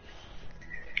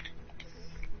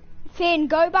Finn,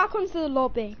 go back onto the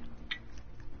lobby.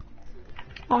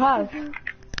 I have.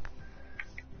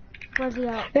 Where's he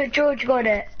at? Look, George got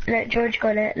it. Look, George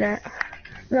got it. Look.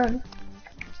 Run.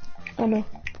 Oh no.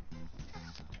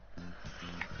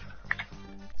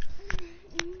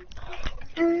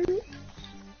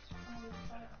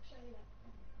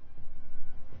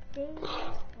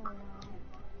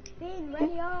 Finn,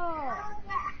 ready up.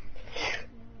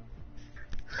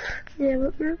 Yeah,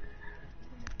 what, bro?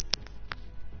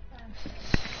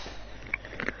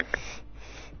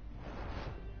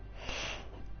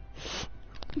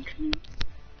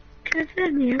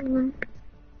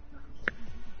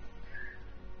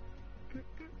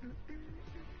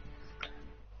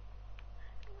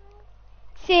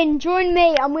 Finn, join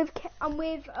me. I'm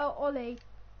with Ollie.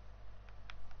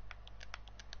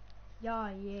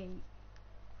 Yeah.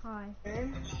 Hi.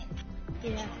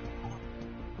 Yeah.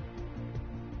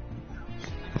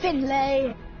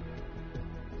 Finlay.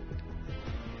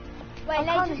 Wait, I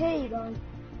can't hear you guys.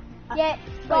 Yeah,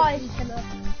 guys.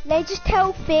 They just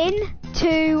tell Finn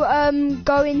to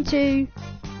go into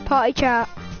party chat.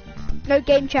 No,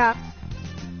 game chat.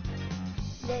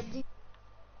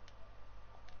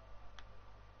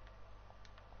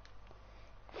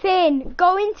 Finn,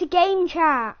 go into game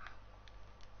chat.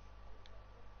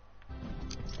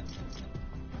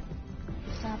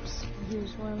 Perhaps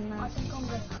use one. I think I'm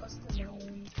going to custom.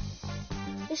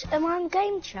 Am I in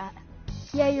game chat?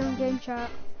 Yeah, you're in game chat.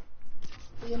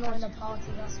 You're not in the party,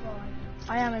 that's why.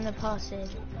 I am in the party.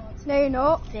 No, you're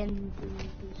not. Finn.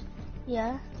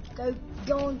 Yeah.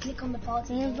 Go and click on the party.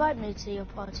 Can you invite me to your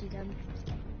party then?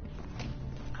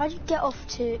 How do you get off?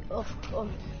 Can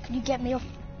you get me off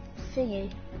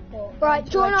thingy? Right,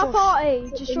 join our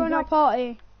party. Just join our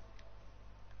party.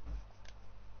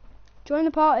 Join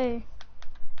the party.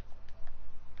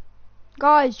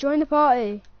 Guys, join the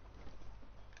party.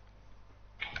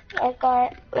 Wait,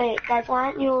 guys, why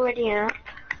aren't you already in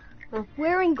it?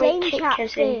 We're in Wait, game chat,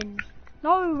 Kizzy. Finn.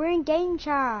 No, we're in game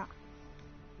chat.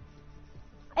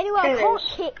 Anyway, I Who can't is?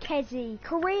 kick Kezi.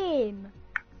 Kareem.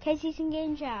 Kezi's in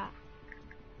game chat.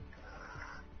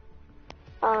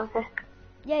 Oh, okay.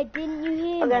 Yeah, didn't you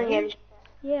hear I'm going me? to get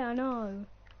Yeah, I know.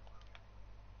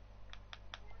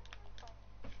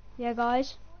 Yeah,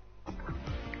 guys.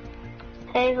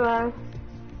 Hey, bro.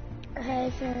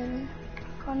 Hey Finn.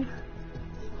 Come on.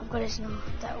 I've got this now.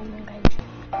 That all in game chat.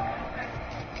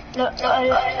 Look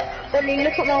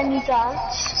at my new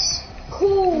dance.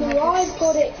 Cool, I've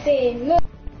got it, Finn. Look.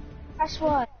 That's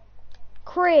why.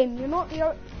 Kareem, you're not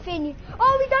the Finn.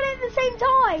 Oh, we done it at the same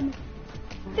time.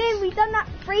 Finn, we done that.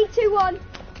 3, 2, 1.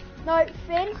 No,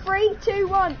 Finn. 3, 2,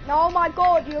 1. Oh my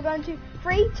God, you're going to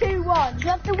 3, 2, 1. You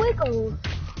have to wiggle.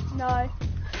 No.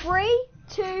 3,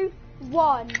 2,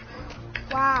 1.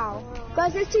 Wow.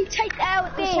 Guys, let's do take that out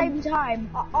at the Finn. same time.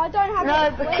 I don't have No,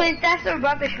 it. because that's a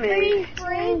rubbish move.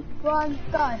 3, 1,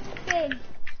 go. Finn.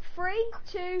 3,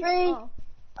 2, 3.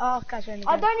 Oh, guys, we're in the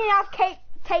I game. don't even have to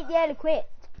take the L equipped.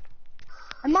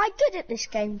 Am I good at this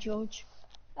game, George?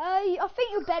 I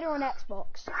think you're better on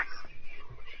Xbox.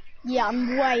 Yeah,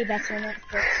 I'm way better on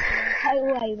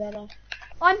Xbox. Way better.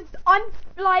 I'm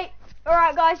like,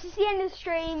 alright guys, it's the end of the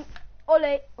stream.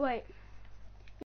 Ollie, wait.